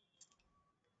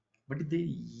 But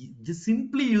they just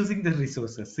simply using the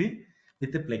resources, see,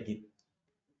 with a plugin,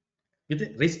 with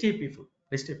a REST API,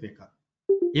 REST API call,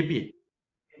 API.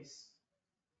 Yes.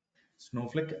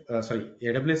 Snowflake, sorry,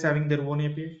 AWS having their own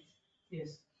API,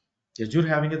 Yes. Azure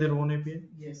having their own API,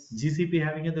 Yes. GCP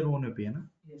having their own API. Na?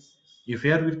 Yes. If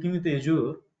you are working with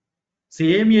Azure,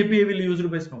 same API will be used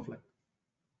by Snowflake.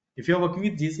 If you are working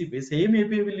with GCP, same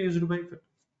API will be used by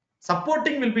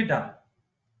supporting will be done.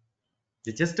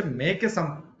 They just make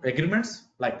some agreements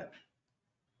like that.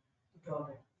 Got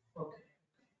it. Okay.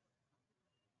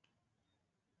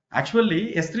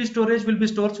 Actually, S3 storage will be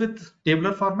stored with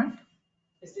tabular format,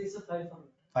 Yes, it's a file format.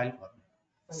 file format.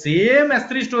 Same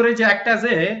S3 storage act as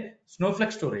a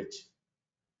Snowflake storage.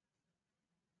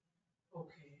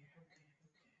 Okay.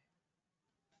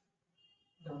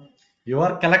 Got it. You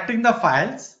are collecting the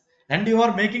files and you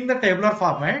are making the tabular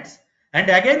formats, and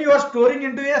again you are storing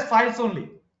into a files only.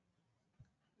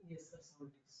 Yes, that's how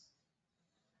it is.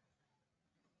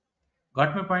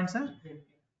 Got my point, sir? Yeah.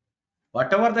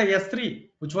 Whatever the S3,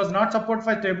 which was not supported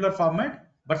by tabular format,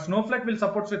 but Snowflake will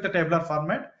support with the tabular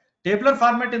format. Tabular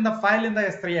format in the file in the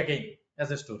S3 again as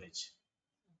a storage.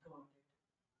 Got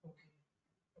it. Okay.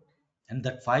 And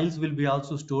that files will be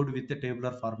also stored with the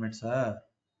tabular format, sir.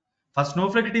 For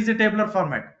Snowflake, it is a tabular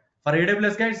format. For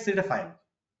AWS guys, it's a file.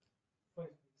 Fine.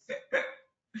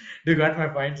 Do you got my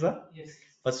point, sir? Yes.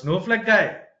 For Snowflake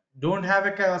guy, don't have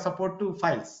a support to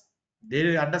files.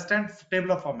 They understand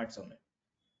tabular formats only.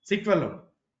 SQL only.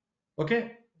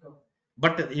 Okay? Go.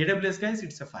 But AWS guys,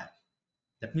 it's a file.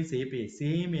 That means API,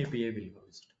 same API will be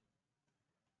used.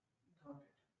 Got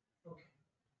it. Okay.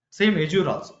 Same Azure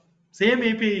also. Same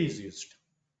API is used.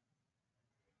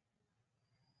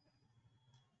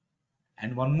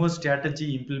 And one more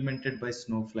strategy implemented by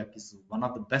Snowflake is one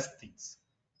of the best things.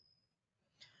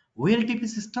 OLTP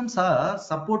systems are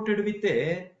supported with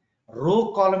a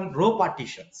row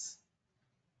partitions.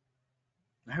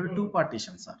 I have two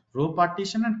partitions, sir. Row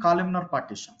partition and columnar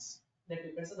partitions. That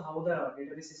depends on how the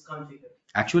database is configured.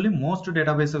 Actually, most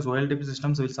databases OLTP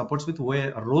systems will support with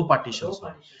row partitions. Row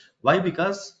partitions. Why?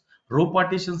 Because row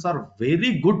partitions are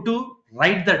very good to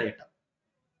write the data.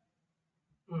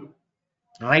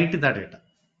 Write the data.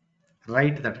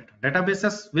 Write the data.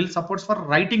 Databases will support for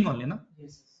writing only, no?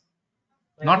 Yes.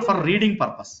 Not for reading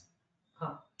purpose.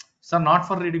 Sir, not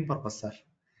for reading purpose, sir.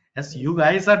 Yes, you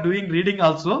guys are doing reading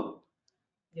also.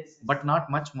 Yes. But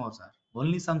not much more, sir.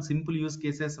 Only some simple use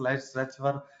cases like search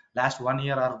for last 1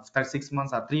 year or 6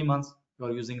 months or 3 months, you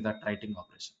are using that writing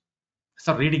operation. It's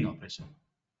a reading operation.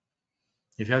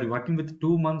 If you are working with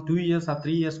 2 months, 2 years or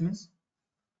 3 years means,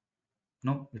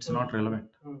 no, it's not relevant.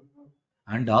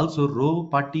 And also row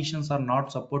partitions are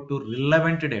not support to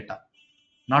relevant data,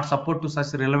 not support to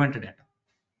such relevant data.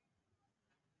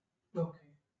 Okay.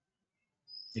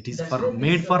 It is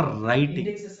made for writing.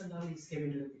 Indexes and all is came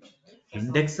into the picture, right?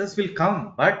 Indexes will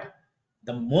come, but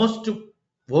the most to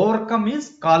overcome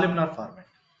is columnar format.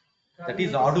 That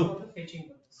is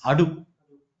Hadoop.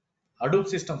 Hadoop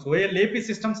systems, OLAP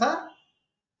systems are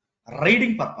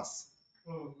reading purpose.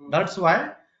 That's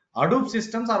why Hadoop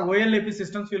systems or OLAP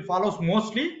systems will follow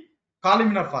mostly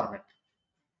columnar format.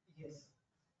 Yes.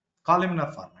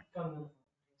 Columnar format.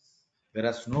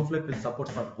 Whereas Snowflake will support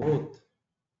for both.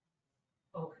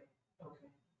 Okay.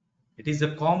 It is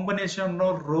a combination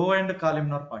of row and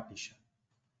columnar partition.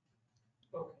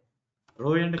 Okay.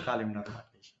 Row and columnar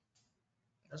partition.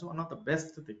 That's one of the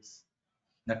best things.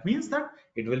 That means that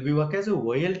it will be work as a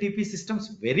OLTP systems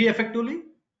very effectively,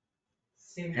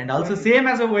 and also same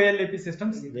as a OLTP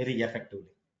systems very effectively.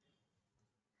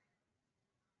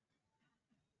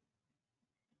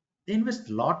 They invest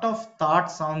lot of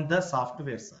thoughts on the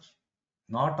software, sir,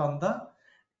 not on the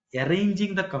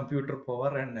arranging the computer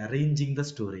power and arranging the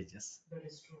storages. That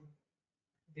is true.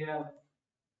 They have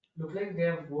look like they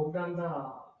have worked on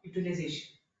the utilization,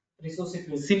 resource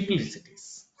utilization.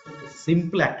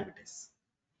 Simple activities.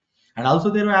 And also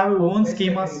they have own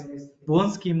schemas,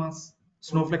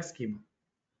 Snowflake schema.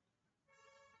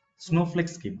 Snowflake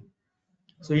schema.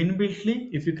 So inbuiltly,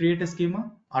 if you create a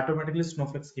schema, automatically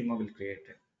Snowflake schema will create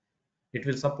it. It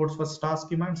will support for star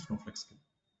schema and Snowflake schema.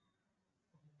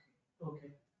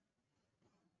 Okay.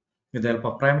 With the help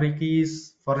of primary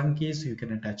keys, foreign keys, you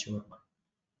can attach your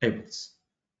tables.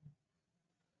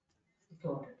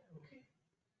 Got it. Okay.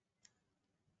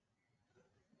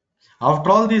 After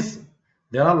all this,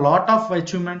 there are a lot of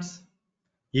achievements.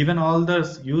 Even all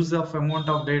the use of amount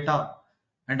of data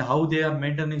and how they are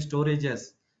maintaining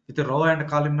storages with a row and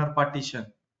columnar partition.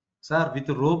 Sir, with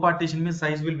row partition means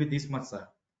size will be this much, sir.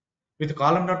 With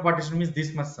columnar partition means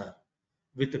this much, sir.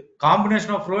 With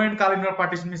combination of row and columnar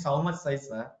partition means how much size,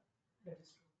 sir. That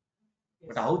is true. Yes.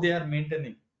 But how they are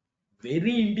maintaining?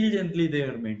 Very intelligently they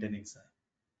are maintaining, sir.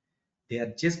 They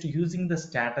are just using the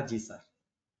strategy, sir.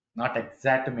 Not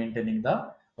exact maintaining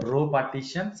the row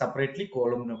partition separately,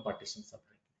 columnar partition separately.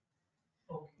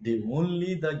 Okay. They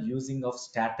only the using of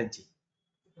strategy.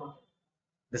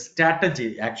 The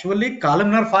strategy actually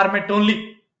columnar format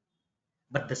only,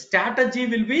 but the strategy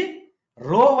will be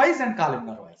row wise and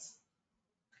columnar wise.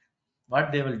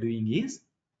 What they will doing is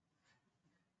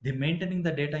they maintaining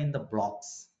the data in the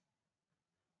blocks.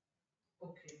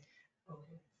 Okay.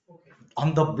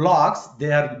 On the blocks,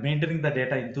 they are maintaining the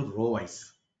data into row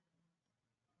wise.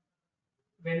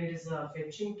 When it is a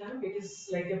fetching time, it is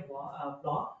like a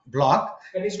block.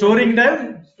 Storing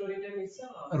them is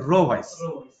row wise.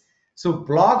 So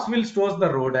blocks will store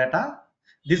the row data.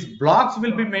 These blocks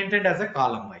will be maintained as a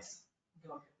column wise.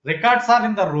 Records are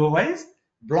in the row wise.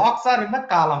 Blocks are in the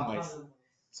column wise.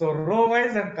 So row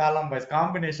wise and column wise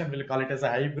combination, we'll call it as a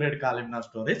hybrid columnar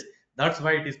storage. That's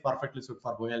why it is perfectly suited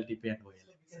for OLTP and OLTP.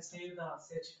 So we can save the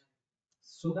search time.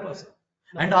 Super.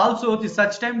 And also the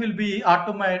search time will be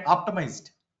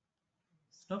optimized.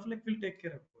 Snowflake will take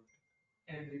care of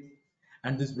everything.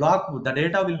 And this block, the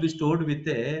data will be stored with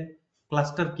a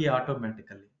cluster key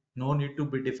automatically. No need to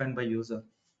be defined by user.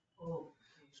 Oh.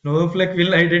 Snowflake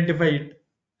will identify it.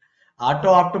 Auto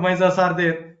optimizers are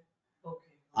there.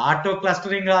 Okay. Auto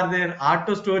clustering are there.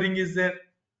 Auto storing is there.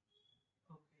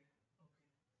 Okay.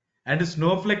 And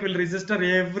Snowflake will register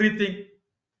everything.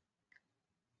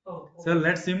 Oh, okay. So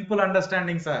let's simple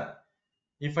understanding, sir.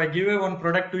 If I give one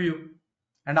product to you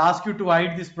and ask you to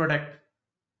hide this product,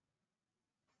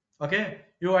 okay,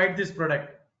 you hide this product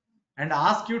and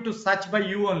ask you to search by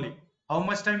you only. How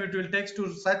much time it will take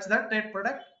to search that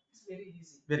product? It's very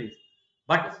easy. Very easy.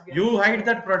 But Yes, we you have- hide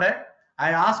that product. I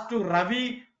asked to Ravi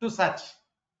to search.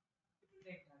 It will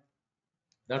take time.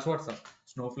 That's what, sir.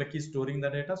 Snowflake is storing the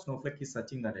data. Snowflake is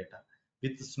searching the data.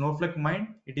 With Snowflake mind,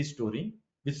 it is storing.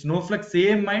 With Snowflake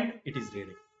same mind, it is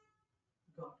reading.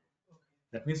 Got it. Okay.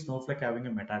 That means Snowflake having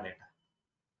a metadata.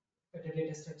 But the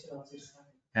data structure also is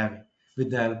having. Having. With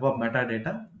the help of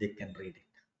metadata, they can read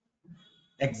it.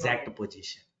 Exact Got it.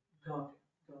 position. Got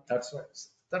it. Got it. That's what.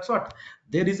 That's what.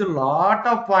 There is a lot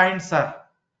of points, sir,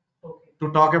 Okay.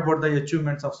 to talk about the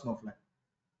achievements of Snowflake.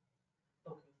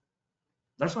 Okay.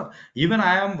 That's what. Even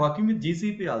I am working with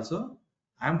GCP also.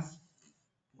 I'm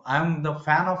the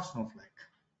fan of Snowflake.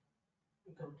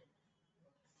 Got it.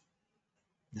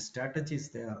 The strategy is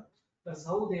there. That's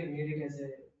how they made it as a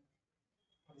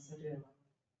what is it,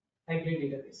 a hybrid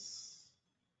database.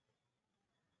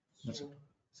 That's So, it.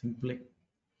 Simply.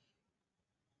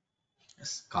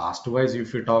 Yes, cost wise,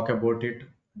 if you talk about it,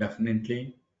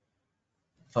 definitely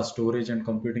for storage and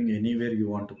computing anywhere you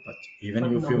want to patch. Even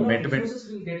but if you number of maintain,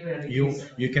 resources will get you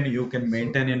reduced. you can So,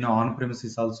 maintain in on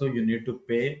premises also. You need to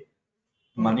pay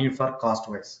money for cost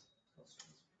wise.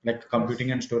 Like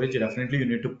computing and storage, definitely you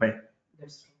need to pay.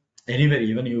 that's true. Anywhere,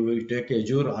 even you will take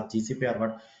Azure or GCP or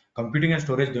what, computing and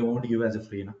storage they won't give as a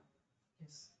free. Na?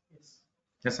 Yes. Yes.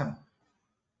 Yes, sir.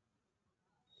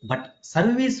 But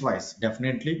service wise,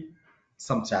 definitely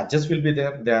some charges will be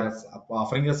there. They are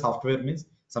offering a software means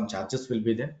some charges will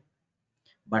be there.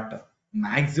 But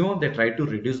maximum they try to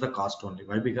reduce the cost only.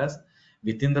 Why? Because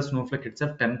within the Snowflake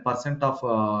itself, 10%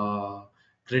 of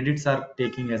credits are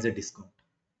taking as a discount.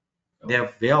 They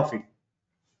have way of it.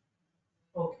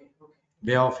 Okay. Okay.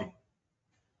 Way of it.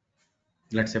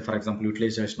 Let's say, for example,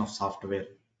 utilization of software.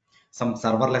 Some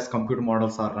serverless compute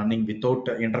models are running without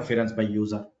interference by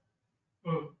user.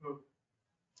 Mm, mm,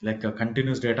 Like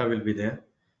continuous data will be there.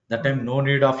 That time, no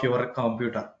need of your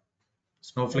computer.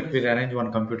 Snowflake will arrange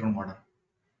one computer model.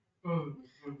 mm,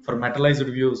 mm. For metallized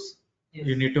views, Yes.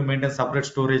 you need to maintain separate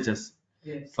storages.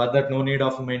 Yes. For that, no need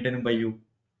of maintaining by you.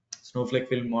 Snowflake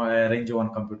will arrange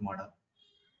one compute model.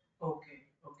 Okay.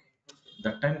 Okay.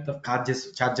 That time, the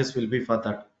charges will be for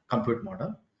that compute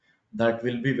model. That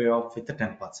will be way off with the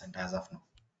 10% as of now.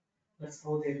 That's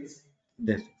how they design.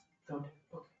 There. Got it.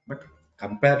 Okay. But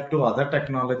compared to other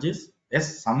technologies,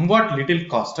 yes, somewhat little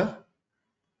coster,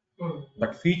 Mm.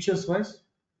 but features wise,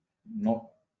 no,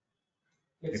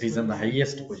 Let's it is in the go.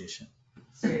 highest position.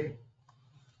 Same.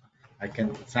 I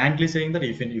can frankly saying that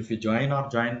if you join or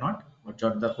join not, or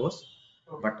join the course,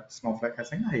 Okay. but Snowflake has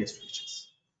the highest features.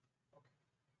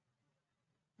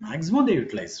 Maximum they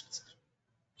utilize it, sir.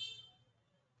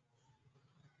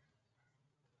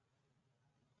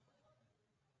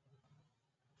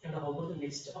 And how about the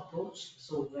next approach?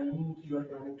 So when you are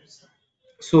planning to start?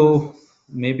 So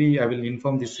maybe I will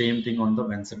inform the same thing on the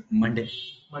Wednesday, Monday.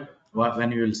 Monday.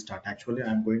 When you will start. Actually,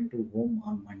 I'm going to home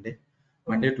on Monday.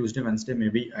 Monday, Tuesday, Wednesday,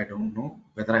 maybe I don't know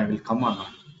whether I will come or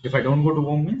not. If I don't go to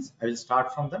home means I will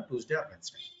start from the Tuesday or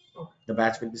Wednesday. Okay. The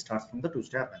batch will be start from the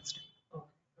Tuesday or Wednesday. Okay.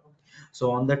 Okay.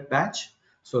 So on that batch,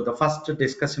 so the first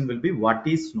discussion will be what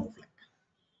is Snowflake.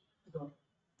 Got it.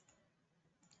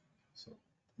 So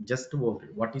just to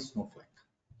overview, what is Snowflake?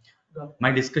 Got it.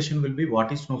 My discussion will be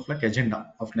what is Snowflake.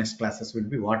 Agenda of next classes will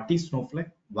be what is Snowflake,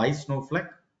 why Snowflake,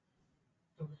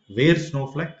 where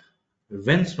Snowflake,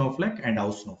 when Snowflake, and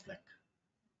how Snowflake.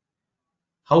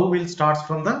 How will starts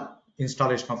from the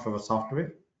installation of your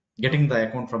software, getting the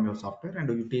account from your software, and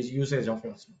usage of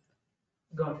your Snowflake.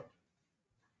 Got it.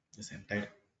 This entire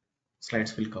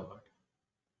slides will cover.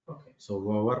 Okay. So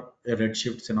over a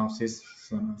Redshift synopsis,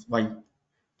 why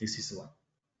this is why.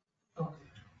 Okay.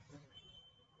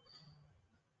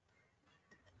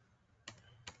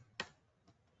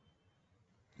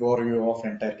 Overview of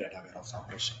entire data warehouse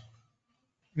operation.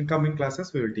 In coming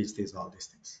classes, we will teach all these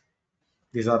things.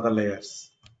 These are the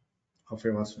layers of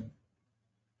your Snowflake.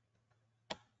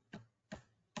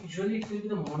 Usually it will be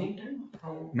the morning time.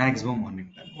 How? Maximum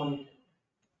morning time. Morning time.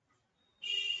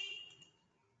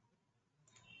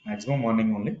 Maximum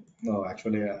morning only. No,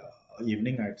 actually,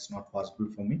 evening it's not possible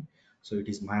for me. So it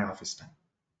is my office time.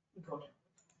 Got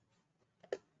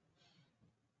it.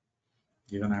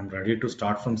 Even I'm ready to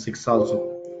start from 6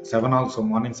 also, 7 also,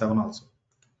 morning 7 also,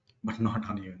 but not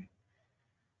on evening.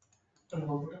 And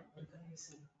how about other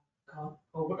guys? How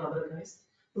about other guys?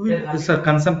 Sir,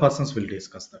 concerned persons will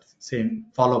discuss that. Same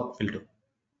follow up will do.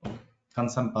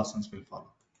 Concerned persons will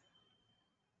follow.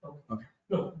 Okay.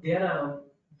 No, they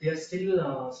are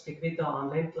still stick with the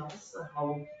online class.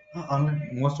 How Online.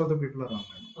 Most of the people are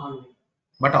online. online?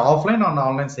 But offline and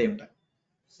online same time.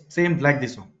 Same like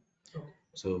this one. Okay.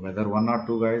 So whether one or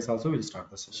two guys also will start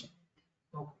the session.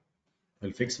 Okay.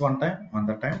 We'll fix one time. On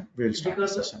that time, we will start the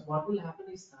Because session. what will happen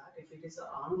is that if it is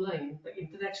online, the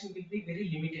interaction will be very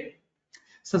limited.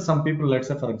 So some people, let's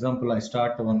say, for example, I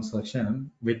start one session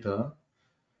with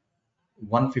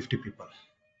 150 people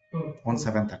on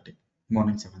 7:30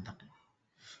 morning 7:30.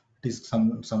 It is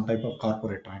some type of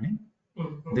corporate training.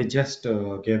 They just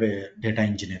gave a data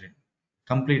engineering,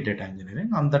 complete data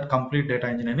engineering. On that complete data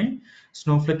engineering,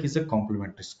 Snowflake is a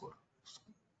complementary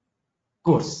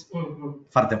course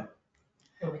for them.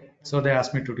 Okay. So they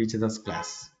asked me to teach this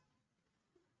class.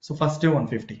 So first day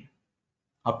 150,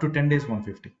 up to 10 days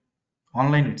 150,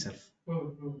 online itself.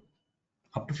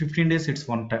 Up to 15 days it's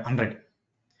 100.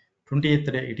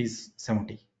 28th day it is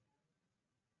 70.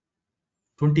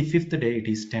 25th day it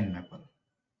is 10 people.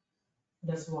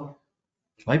 That's what.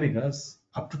 Why? Because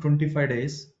up to 25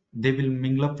 days they will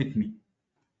mingle up with me.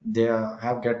 They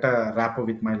have get a rapport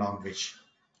with my language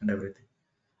and everything,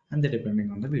 and they're depending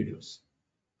on the videos.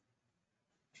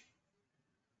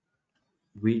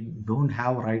 We don't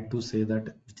have right to say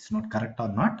that it's not correct or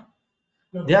not.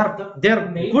 No, They are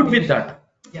main good with mission- that.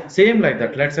 Yeah. Same like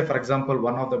that. Let's say for example,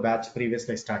 one of the batch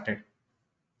previously started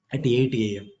at 8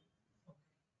 a.m.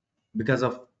 Because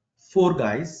of 4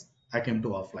 guys, I came to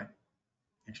offline.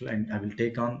 Actually, I will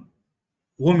take on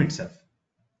home itself,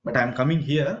 but I'm coming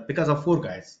here because of 4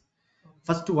 guys.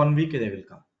 First 1 week they will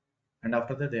come, and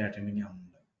after that they are attending online.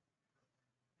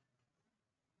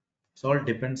 So all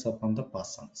depends upon the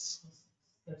persons.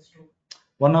 That's true.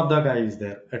 One of the guy is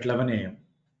there at 11 a.m.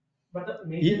 But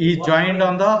the He major- joined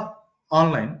on the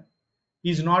online.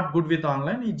 He's not good with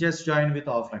online. He just joined with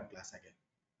offline class again.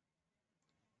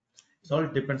 So all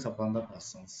depends upon the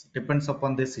persons. Depends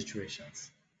upon the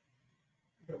situations.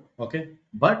 Okay,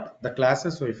 but the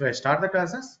classes. So if I start the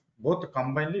classes, both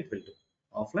combinedly it will do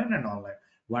offline and online.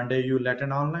 One day you let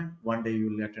an online, one day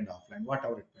you let an offline.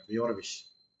 Whatever it may be, your wish.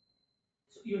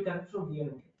 So you come from here.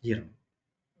 Okay. Here.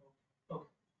 Okay.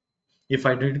 If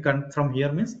I didn't come from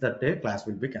here, means that day class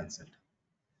will be cancelled.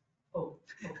 Oh.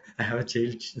 Okay. I have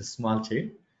a small child.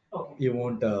 Okay. He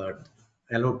won't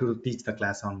allow to teach the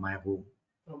class on my home.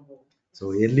 From home.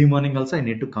 So early morning also I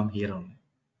need to come here only.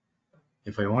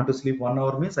 If I want to sleep 1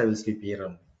 hour means I will sleep here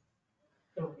only.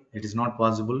 Okay. It is not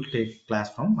possible to take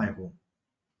class from my home.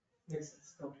 Makes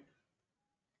sense. Got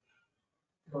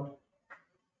it. Got it.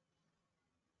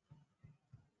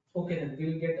 Okay, then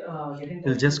we'll get in touch.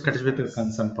 We'll just touch with the friends.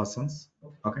 concerned persons.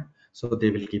 Okay. Okay. So they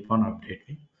will keep on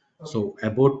updating. Okay. So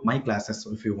about my classes,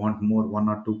 so if you want more 1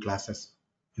 or 2 classes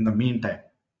in the meantime,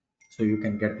 so you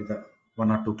can get the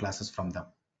 1 or 2 classes from them.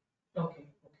 Okay.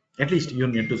 At least you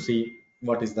need to see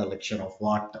what is the lecture of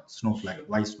what Snowflake,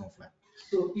 why Snowflake.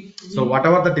 So if So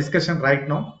whatever the discussion right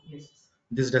now, Yes.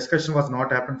 this discussion was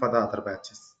not happened for the other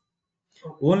batches.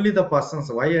 Okay. Only the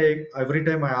persons. Why I every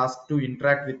time I ask to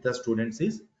interact with the students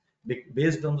is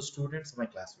based on the students, my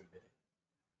class will be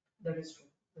there. That is true.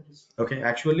 That is true. Okay,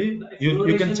 actually, The you can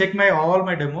exploration- check my all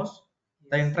my demos.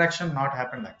 The Yes. interaction not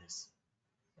happen like this.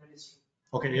 That is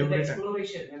true. Okay, And the every time.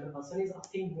 exploration, when the person is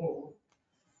asking more,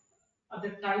 at the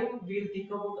time we'll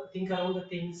think around the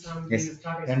things and Yes, we'll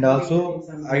start and exploring the also things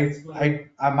and we'll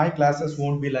explain. my classes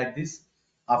won't be like this.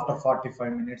 After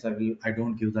 45 minutes, I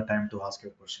don't give the time to ask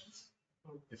your questions.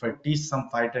 If I teach some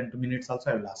 5-10 minutes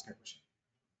also, I will ask a question.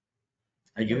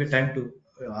 I give you time to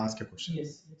ask a question.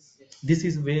 Yes. This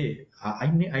is way I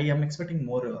am expecting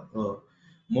more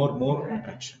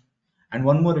interaction. And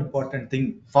one more important thing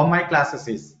for my classes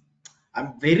is I'm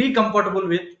very comfortable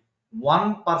with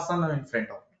one person in front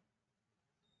of me.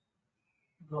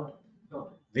 Got it. Got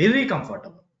it. Very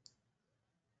comfortable.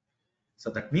 So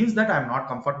that means that I'm not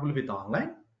comfortable with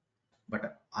online,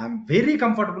 but I'm very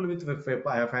comfortable with if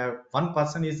I have one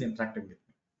person is interacting with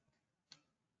me.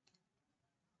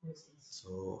 Yes.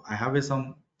 So I have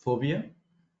some phobia.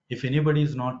 If anybody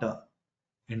is not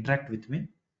interact with me,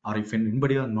 or if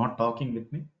anybody are not talking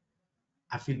with me,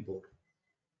 I feel bored.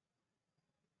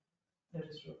 That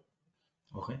is true.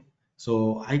 Okay.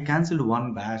 So I cancelled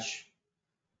one batch.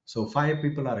 So 5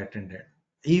 people are attended.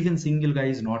 Even single guy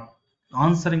is not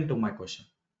answering to my question.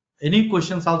 Any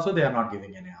questions also they are not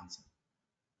giving any answer.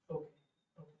 Okay.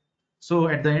 So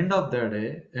at the end of the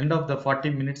day, end of the 40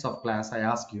 minutes of class, I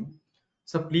ask you,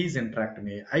 so please interact with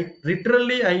me. I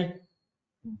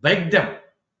beg them,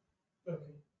 Okay.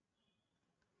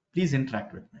 please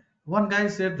interact with me. One guy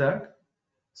said that,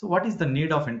 so what is the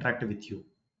need of interact with you?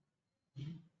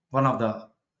 One of the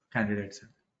candidates said.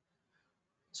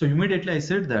 So immediately I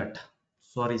said that,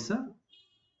 sorry sir,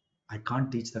 I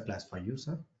can't teach the class for you,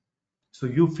 sir. So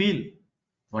you feel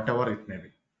whatever it may be.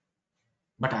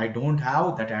 But I don't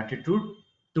have that attitude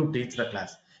to teach the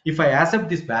class. If I accept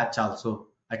this batch also,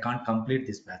 I can't complete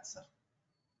this batch, sir.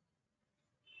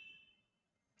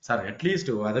 Sir, at least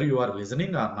whether you are listening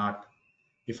or not,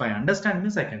 if I understand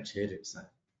means I can share it, sir.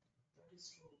 That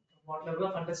is true. What level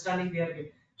of understanding they are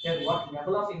getting, and what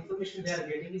level of information they are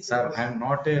getting is a Sir, question. I'm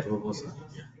not a robo, There sir. is no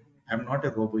such thing. I'm not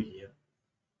a robo here.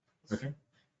 Okay,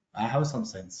 I have some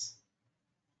sense.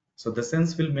 So the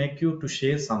sense will make you to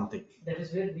share something. That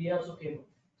is where we also came.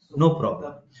 So No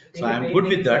problem. the So thing, I'm main good thing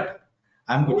with is that.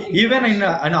 I'm more good. Even in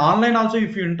interaction. an online also,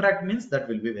 if you interact means that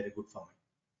will be very good for me.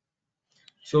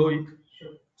 So,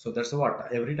 Sure. so that's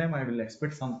what every time I will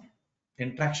expect some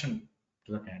interaction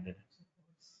to the candidate.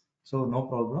 So no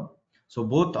problem. So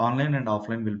both online and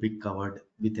offline will be covered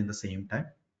within the same time.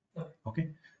 Okay. Okay.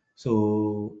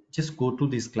 So just go to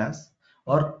this class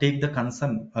or take the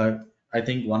concern. I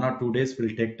think 1 or 2 days will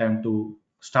take time to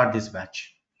start this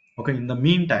batch. Okay. In the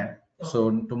meantime, so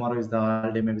tomorrow is the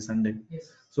holiday, maybe Sunday. Yes.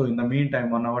 So in the meantime,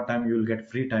 1 hour time you will get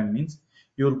free time means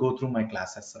you will go through my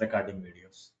classes, recording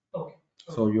videos. Okay.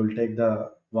 So you'll take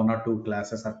the 1 or 2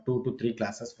 classes or 2 to 3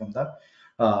 classes from the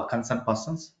concerned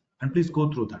persons, and please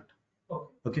go through that. Okay.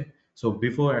 Okay. So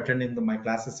before attending my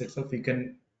classes itself, you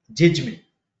can judge me.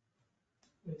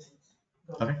 Makes sense.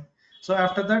 Got it. Okay. So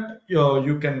after that,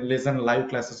 you can listen live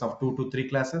classes of 2 to 3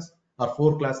 classes or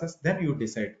 4 classes. Then you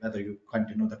decide whether you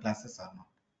continue the classes or not.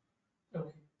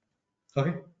 Okay.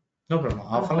 Okay. No problem. And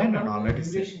how Offline and long online the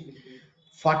is same. duration will be?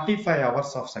 45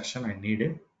 hours of section I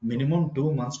needed, minimum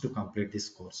 2 months to complete this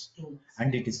course. 2 months.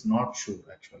 And it is not sure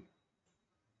actually.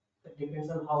 It depends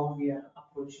on how we are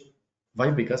approaching. Why?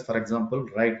 Because for example,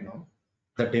 right now,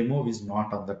 the demo is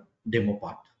not on the demo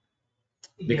part.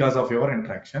 Because Yes. of your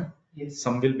interaction, Yes.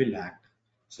 some will be lagged.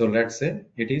 So let's say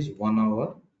it is 1 hour,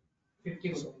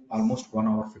 50 so minutes. almost 1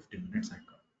 hour 50 minutes I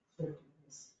got. 50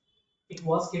 minutes. It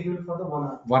was scheduled for the 1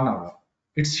 hour. 1 hour.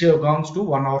 It's gone to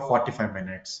 1 hour 45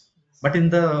 minutes. But in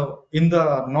the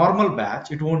normal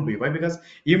batch, it won't be. Why? Because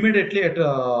immediately at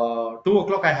 2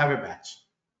 o'clock I have a batch.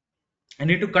 I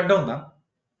need to cut down them.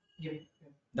 Yeah.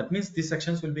 That means these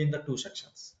sections will be in the 2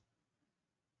 sections.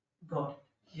 Got it.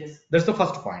 Yes. That's the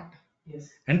first point. Yes.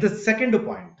 And the second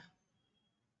point,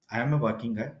 I am a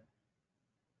working guy.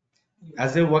 Yes.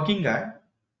 As a working guy,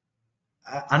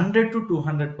 100 to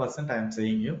 200% I am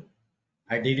saying you,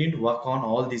 I didn't work on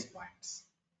all these points.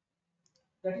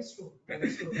 That is true. That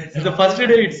is true. That's In the first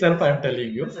day itself, I am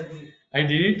telling you, Yes, I agree. I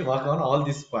didn't work on all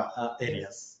these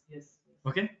areas. Yes.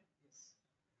 Okay? Yes.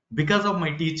 Because of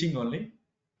my teaching only,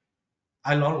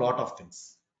 I learn a lot of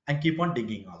things and keep on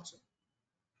digging also.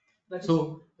 That is So,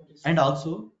 true. That is and true.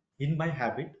 also in my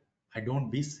habit, I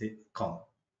don't be calm.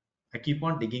 I keep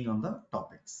on digging on the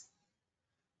topics.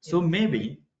 So Yes.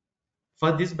 maybe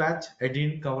for this batch, I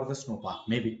didn't cover the snowpark.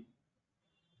 Maybe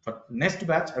for next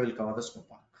batch, I will cover the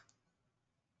snowpark.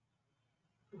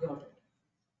 Got it.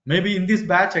 Maybe in this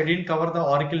batch, I didn't cover the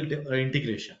Oracle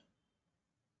integration.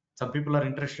 Some people are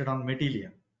interested on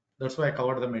Matillion. That's why I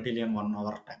covered the Matillion 1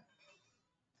 hour time.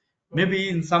 Maybe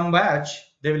in some batch,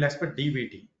 they will expect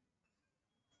DBT.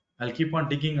 I'll keep on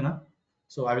digging,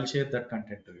 so I will share that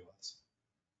content to you also.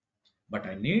 But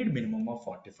I need minimum of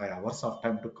 45 hours of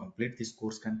time to complete this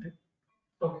course content.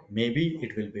 Okay. Maybe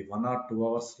it will be 1 or 2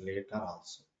 hours later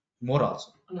also, more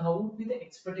also. And how would be the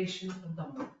expectation from the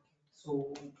market?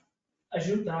 So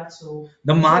assume that. So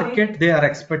The usually- market they are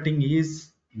expecting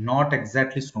is not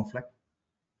exactly Snowflake.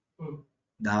 Hmm.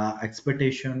 The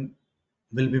expectation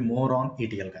will be more on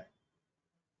ETL guy.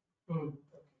 Hmm.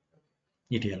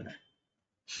 ETL guy.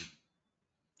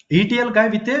 ETL guy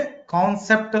with a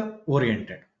concept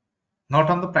oriented, not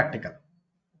on the practical.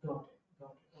 Got it.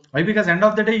 Got it. Why? Because end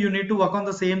of the day, you need to work on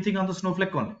the same thing on the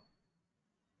Snowflake only.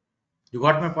 You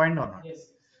got my point or not?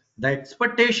 Yes. The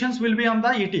expectations will be on the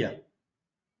ETL,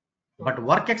 but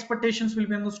work expectations will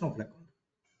be on the Snowflake only.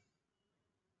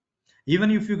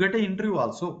 Even if you get an interview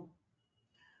also,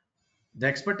 the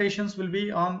expectations will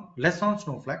be on less on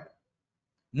Snowflake,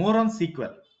 more on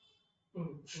SQL,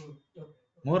 Okay.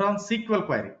 more on SQL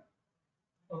query.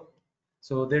 Okay.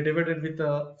 So they divided with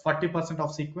 40%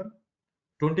 of SQL,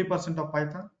 20% of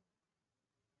Python,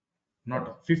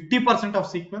 not 50% of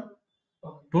SQL,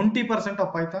 Okay. 20%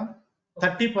 of Python,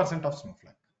 30% of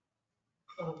Snowflake.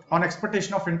 Okay. On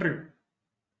expectation of interview.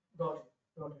 Got it.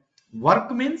 Got it.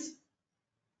 Work means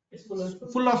It's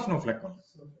full of Snowflake only.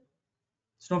 Snowflake.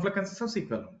 Snowflake consists of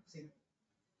SQL only. See.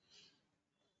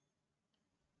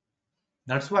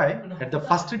 That's why at the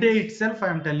first day itself, I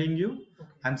am telling you, Okay.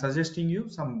 I'm suggesting you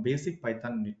some basic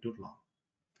Python need to learn.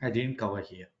 I didn't cover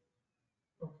here.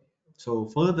 Okay. So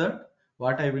further,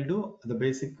 what I will do, the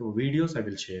basic videos I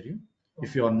will share you.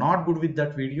 If you are not good with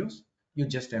that videos, you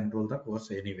just enroll the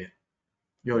course anywhere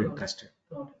you're interested.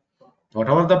 Got it. Got it.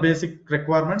 Whatever the basic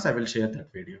requirements, I will share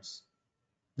that videos.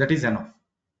 That is enough.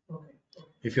 Okay.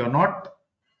 Okay. If you're not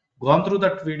gone through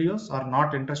that videos or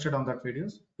not interested on that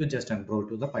videos, you just enroll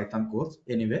to the Python course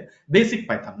anyway. Basic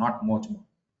Python, not much more.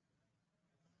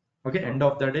 Okay, end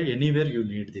of the day, anywhere you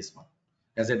need this one.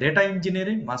 As a data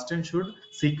engineering, must and should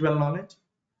SQL knowledge,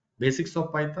 basics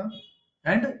of Python,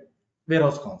 and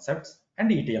warehouse concepts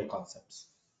and ETL concepts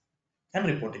and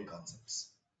reporting concepts.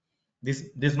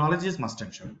 This knowledge is must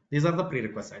and should. These are the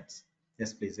prerequisites.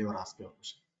 Yes, please, you are asking your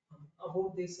question.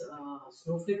 About this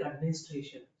Snowflake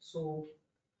administration. So,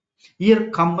 Here,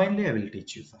 combinedly, I will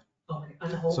teach you, sir. okay,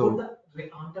 and how So- about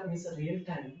the on-time is a real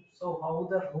time? So, how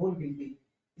the role will be?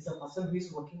 Is a person who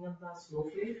is working on the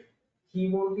Snowflake,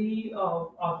 he only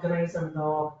organize and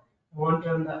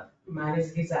monitor and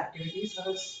manage his activities, or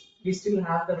else we still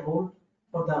have the role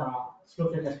for the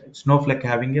Snowflake administration. Snowflake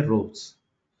having a roles.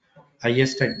 Okay.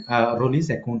 Highest role is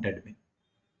account admin,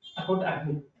 Account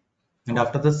admin. and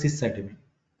after the sys admin.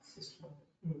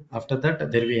 Mm. After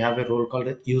that, there we have a role called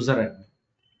a user admin.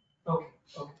 Okay.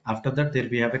 Okay. After that, there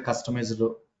we have a customized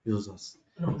users.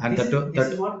 No, And this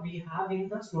that is what we have in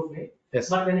the Snowflake. yes,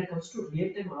 But when it comes to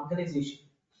real-time organization,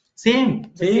 same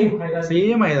same hierarchy.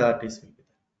 same hierarchies will be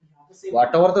there. we have the same.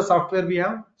 Whatever the software we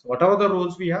have, whatever the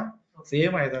roles we have, Okay.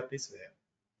 same hierarchies there.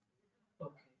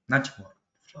 Okay. Much more.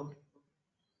 Okay.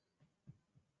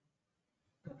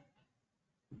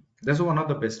 That's one of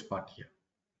the best part here.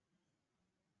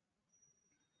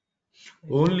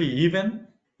 Only even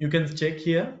you can check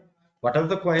here, whatever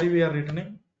the query we are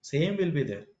returning, same will be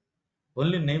there.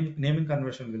 Only naming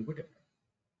conversion will be different.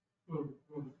 Mm,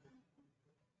 mm.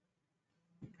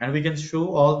 And we can show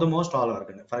all the most all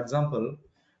organic. For example,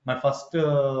 my first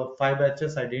 5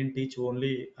 batches I didn't teach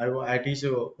only, I teach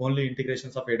only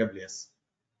integrations of AWS,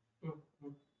 Mm,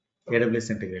 mm. AWS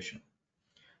integration.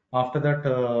 After that,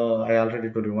 I already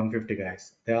told you 150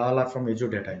 guys. They all are from Azure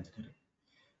data engineering.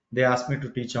 They asked me to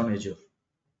teach on Azure.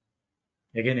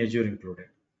 Again, Azure included.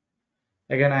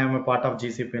 Again, I am a part of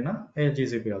GCP now.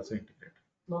 GCP also integrated.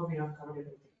 Now we have covered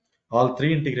everything. All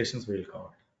three integrations we will cover.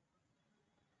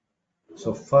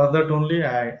 So for that only,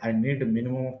 I need a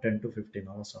minimum of 10 to 15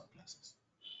 hours of classes.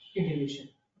 Integration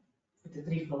with the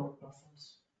three cloud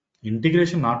platforms.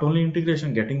 Integration, not only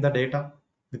integration, getting the data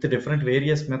with the different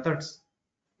various methods.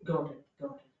 Got it.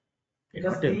 Got it.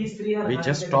 Not Because these three are we having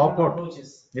just the stop different out.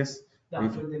 approaches. Yes, The we,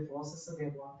 actual they process they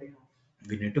what they have.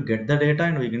 we need to get the data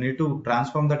and we need to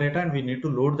transform the data and we need to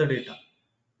load the data.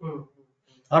 Mm, mm, mm.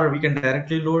 Or we can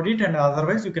directly load it and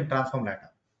otherwise you can transform data.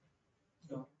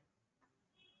 Got it.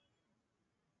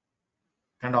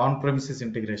 And on-premises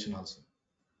integration also.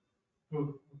 Mm,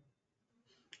 mm.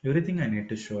 Everything I need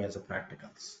to show as a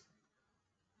practicals.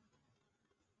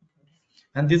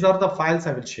 And these are the files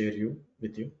I will share you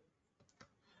with you.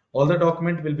 All the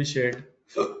document will be shared.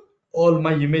 All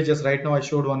my images, right now I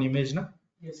showed one image now.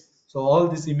 Yes. So all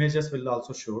these images will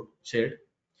also shared.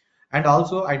 And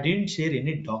also I didn't share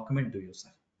any document to you, sir.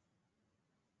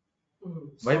 Mm.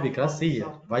 Why? Soft Because copy, see here.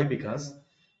 soft Why? copy. Because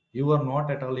you are not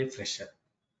at all a fresher.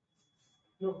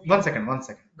 No, One second. Got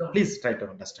it. Please try to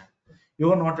understand.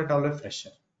 You are not at all a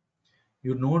fresher.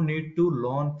 You don't need to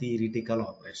learn theoretical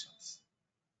operations.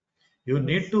 You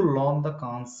need to learn the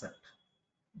concept.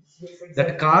 Yes, exactly.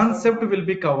 That concept will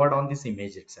be covered on this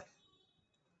image itself.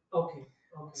 Okay.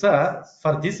 Okay. Sir, Makes sense.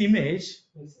 for this image,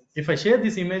 Makes sense. if I share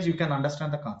this image, you can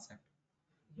understand the concept.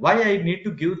 Why I need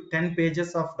to give 10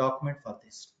 pages of document for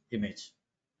this image?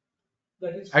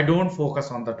 That is I don't focus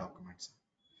on the documents.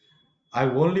 I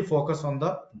only focus on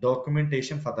the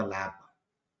documentation for the lab.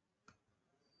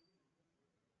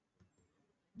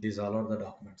 These all are the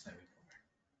documents I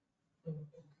will provide.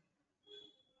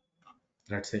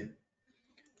 Let's say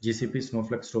GCP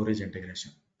Snowflake storage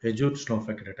integration, Azure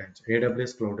Snowflake data,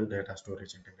 AWS cloud data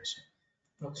storage integration,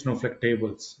 Snowflake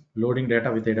tables, loading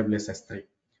data with AWS S3,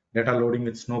 data loading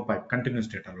with Snowpipe, continuous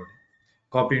data loading,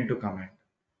 copy into command,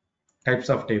 types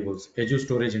of tables, Azure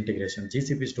storage integration,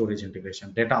 GCP storage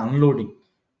integration, data unloading,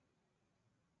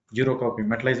 zero copy,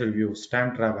 metalizer views,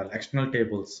 time travel, external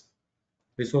tables,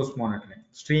 resource monitoring,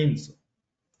 streams,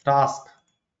 task.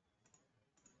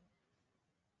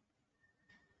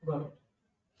 Got it.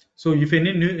 So if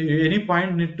any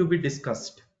point need to be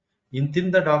discussed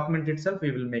within the document itself, we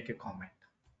will make a comment.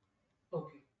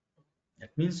 Okay.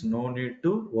 That means no need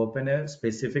to open a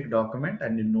specific document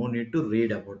and no need to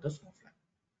read about the Snowflake.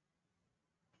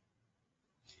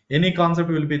 Any concept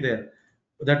will be there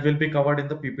that will be covered in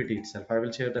the PPT itself. I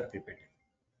will share that PPT.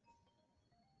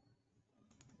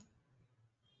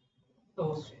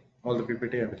 Okay. All the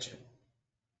PPT I will share.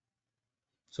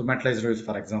 So metalizer views,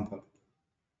 for example.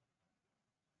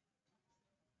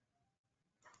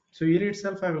 So here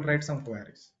itself I will write some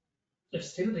queries. It's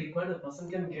still required. The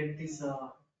person can get this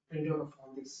print out of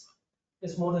all this.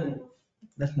 It's more than enough.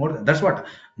 That's more. That's what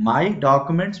my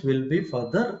documents will be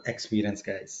for the experience,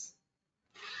 guys.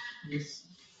 Yes.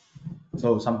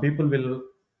 So some people will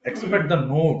expect the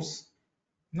notes.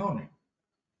 No need.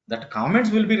 That comments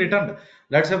will be written.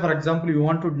 Let's say, for example, you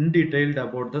want to in detailed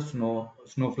about the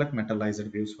snowflake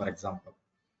metallized views, for example.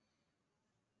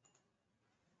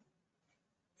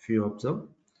 If you observe,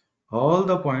 all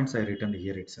the points I written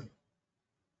here itself.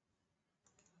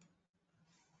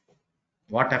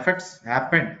 What effects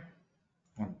happened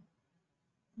on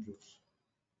views.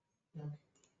 Okay.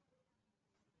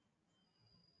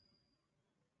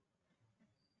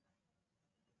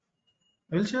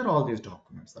 I will share all these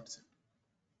documents. That's it.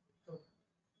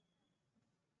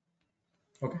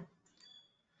 Okay.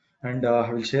 And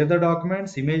I will share the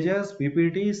documents, images,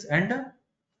 PPTs, and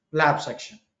lab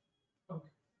section. Okay.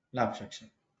 Lab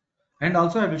section. And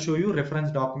also I will show you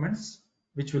reference documents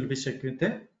which will be checked with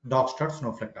the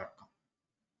docs.snowflake.com.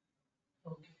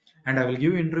 Okay. And I will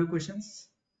give interview questions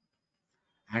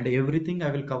and everything I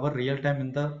will cover real time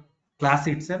in the class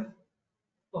itself.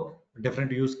 Okay.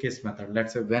 Different use case method.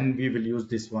 Let's say when we will use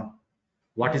this one.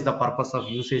 What is the purpose of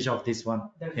usage of this one?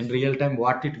 In real time,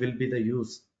 what it will be the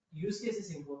use? Use case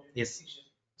is important. Yes.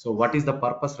 So what is the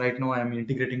purpose right now? I am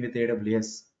integrating with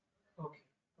AWS. Okay.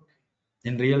 Okay.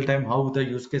 In real time, how the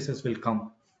use cases will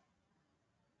come.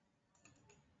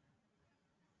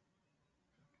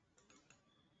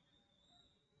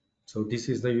 So this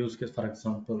is the use case, for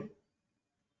example,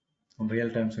 on real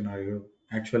time scenario.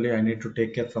 Actually, I need to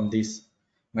take care from this.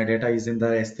 My data is in the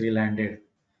S3 landed.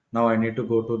 Now I need to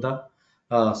go to the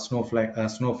Snowflake.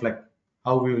 Snowflake.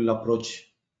 How we will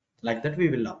approach? Like that, we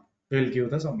will give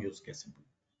the some use case.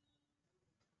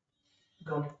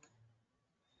 Got it.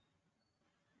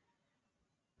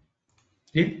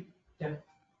 Okay? Yeah.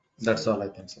 That's all I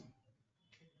can say.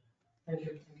 Thank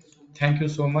you. Thank you so much. Thank you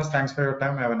so much. Thanks for your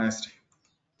time. Have a nice day.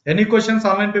 Any questions,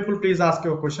 online people? Please ask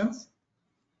your questions.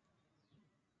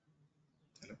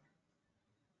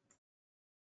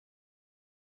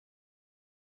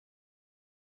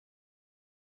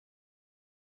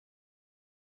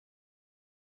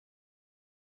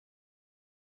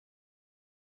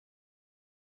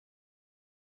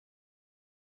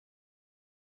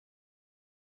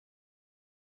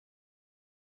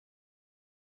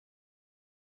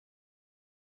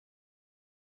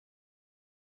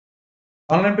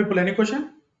 Online people, any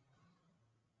question?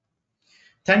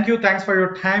 Thank you. Thanks for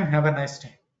your time. Have a nice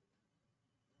day.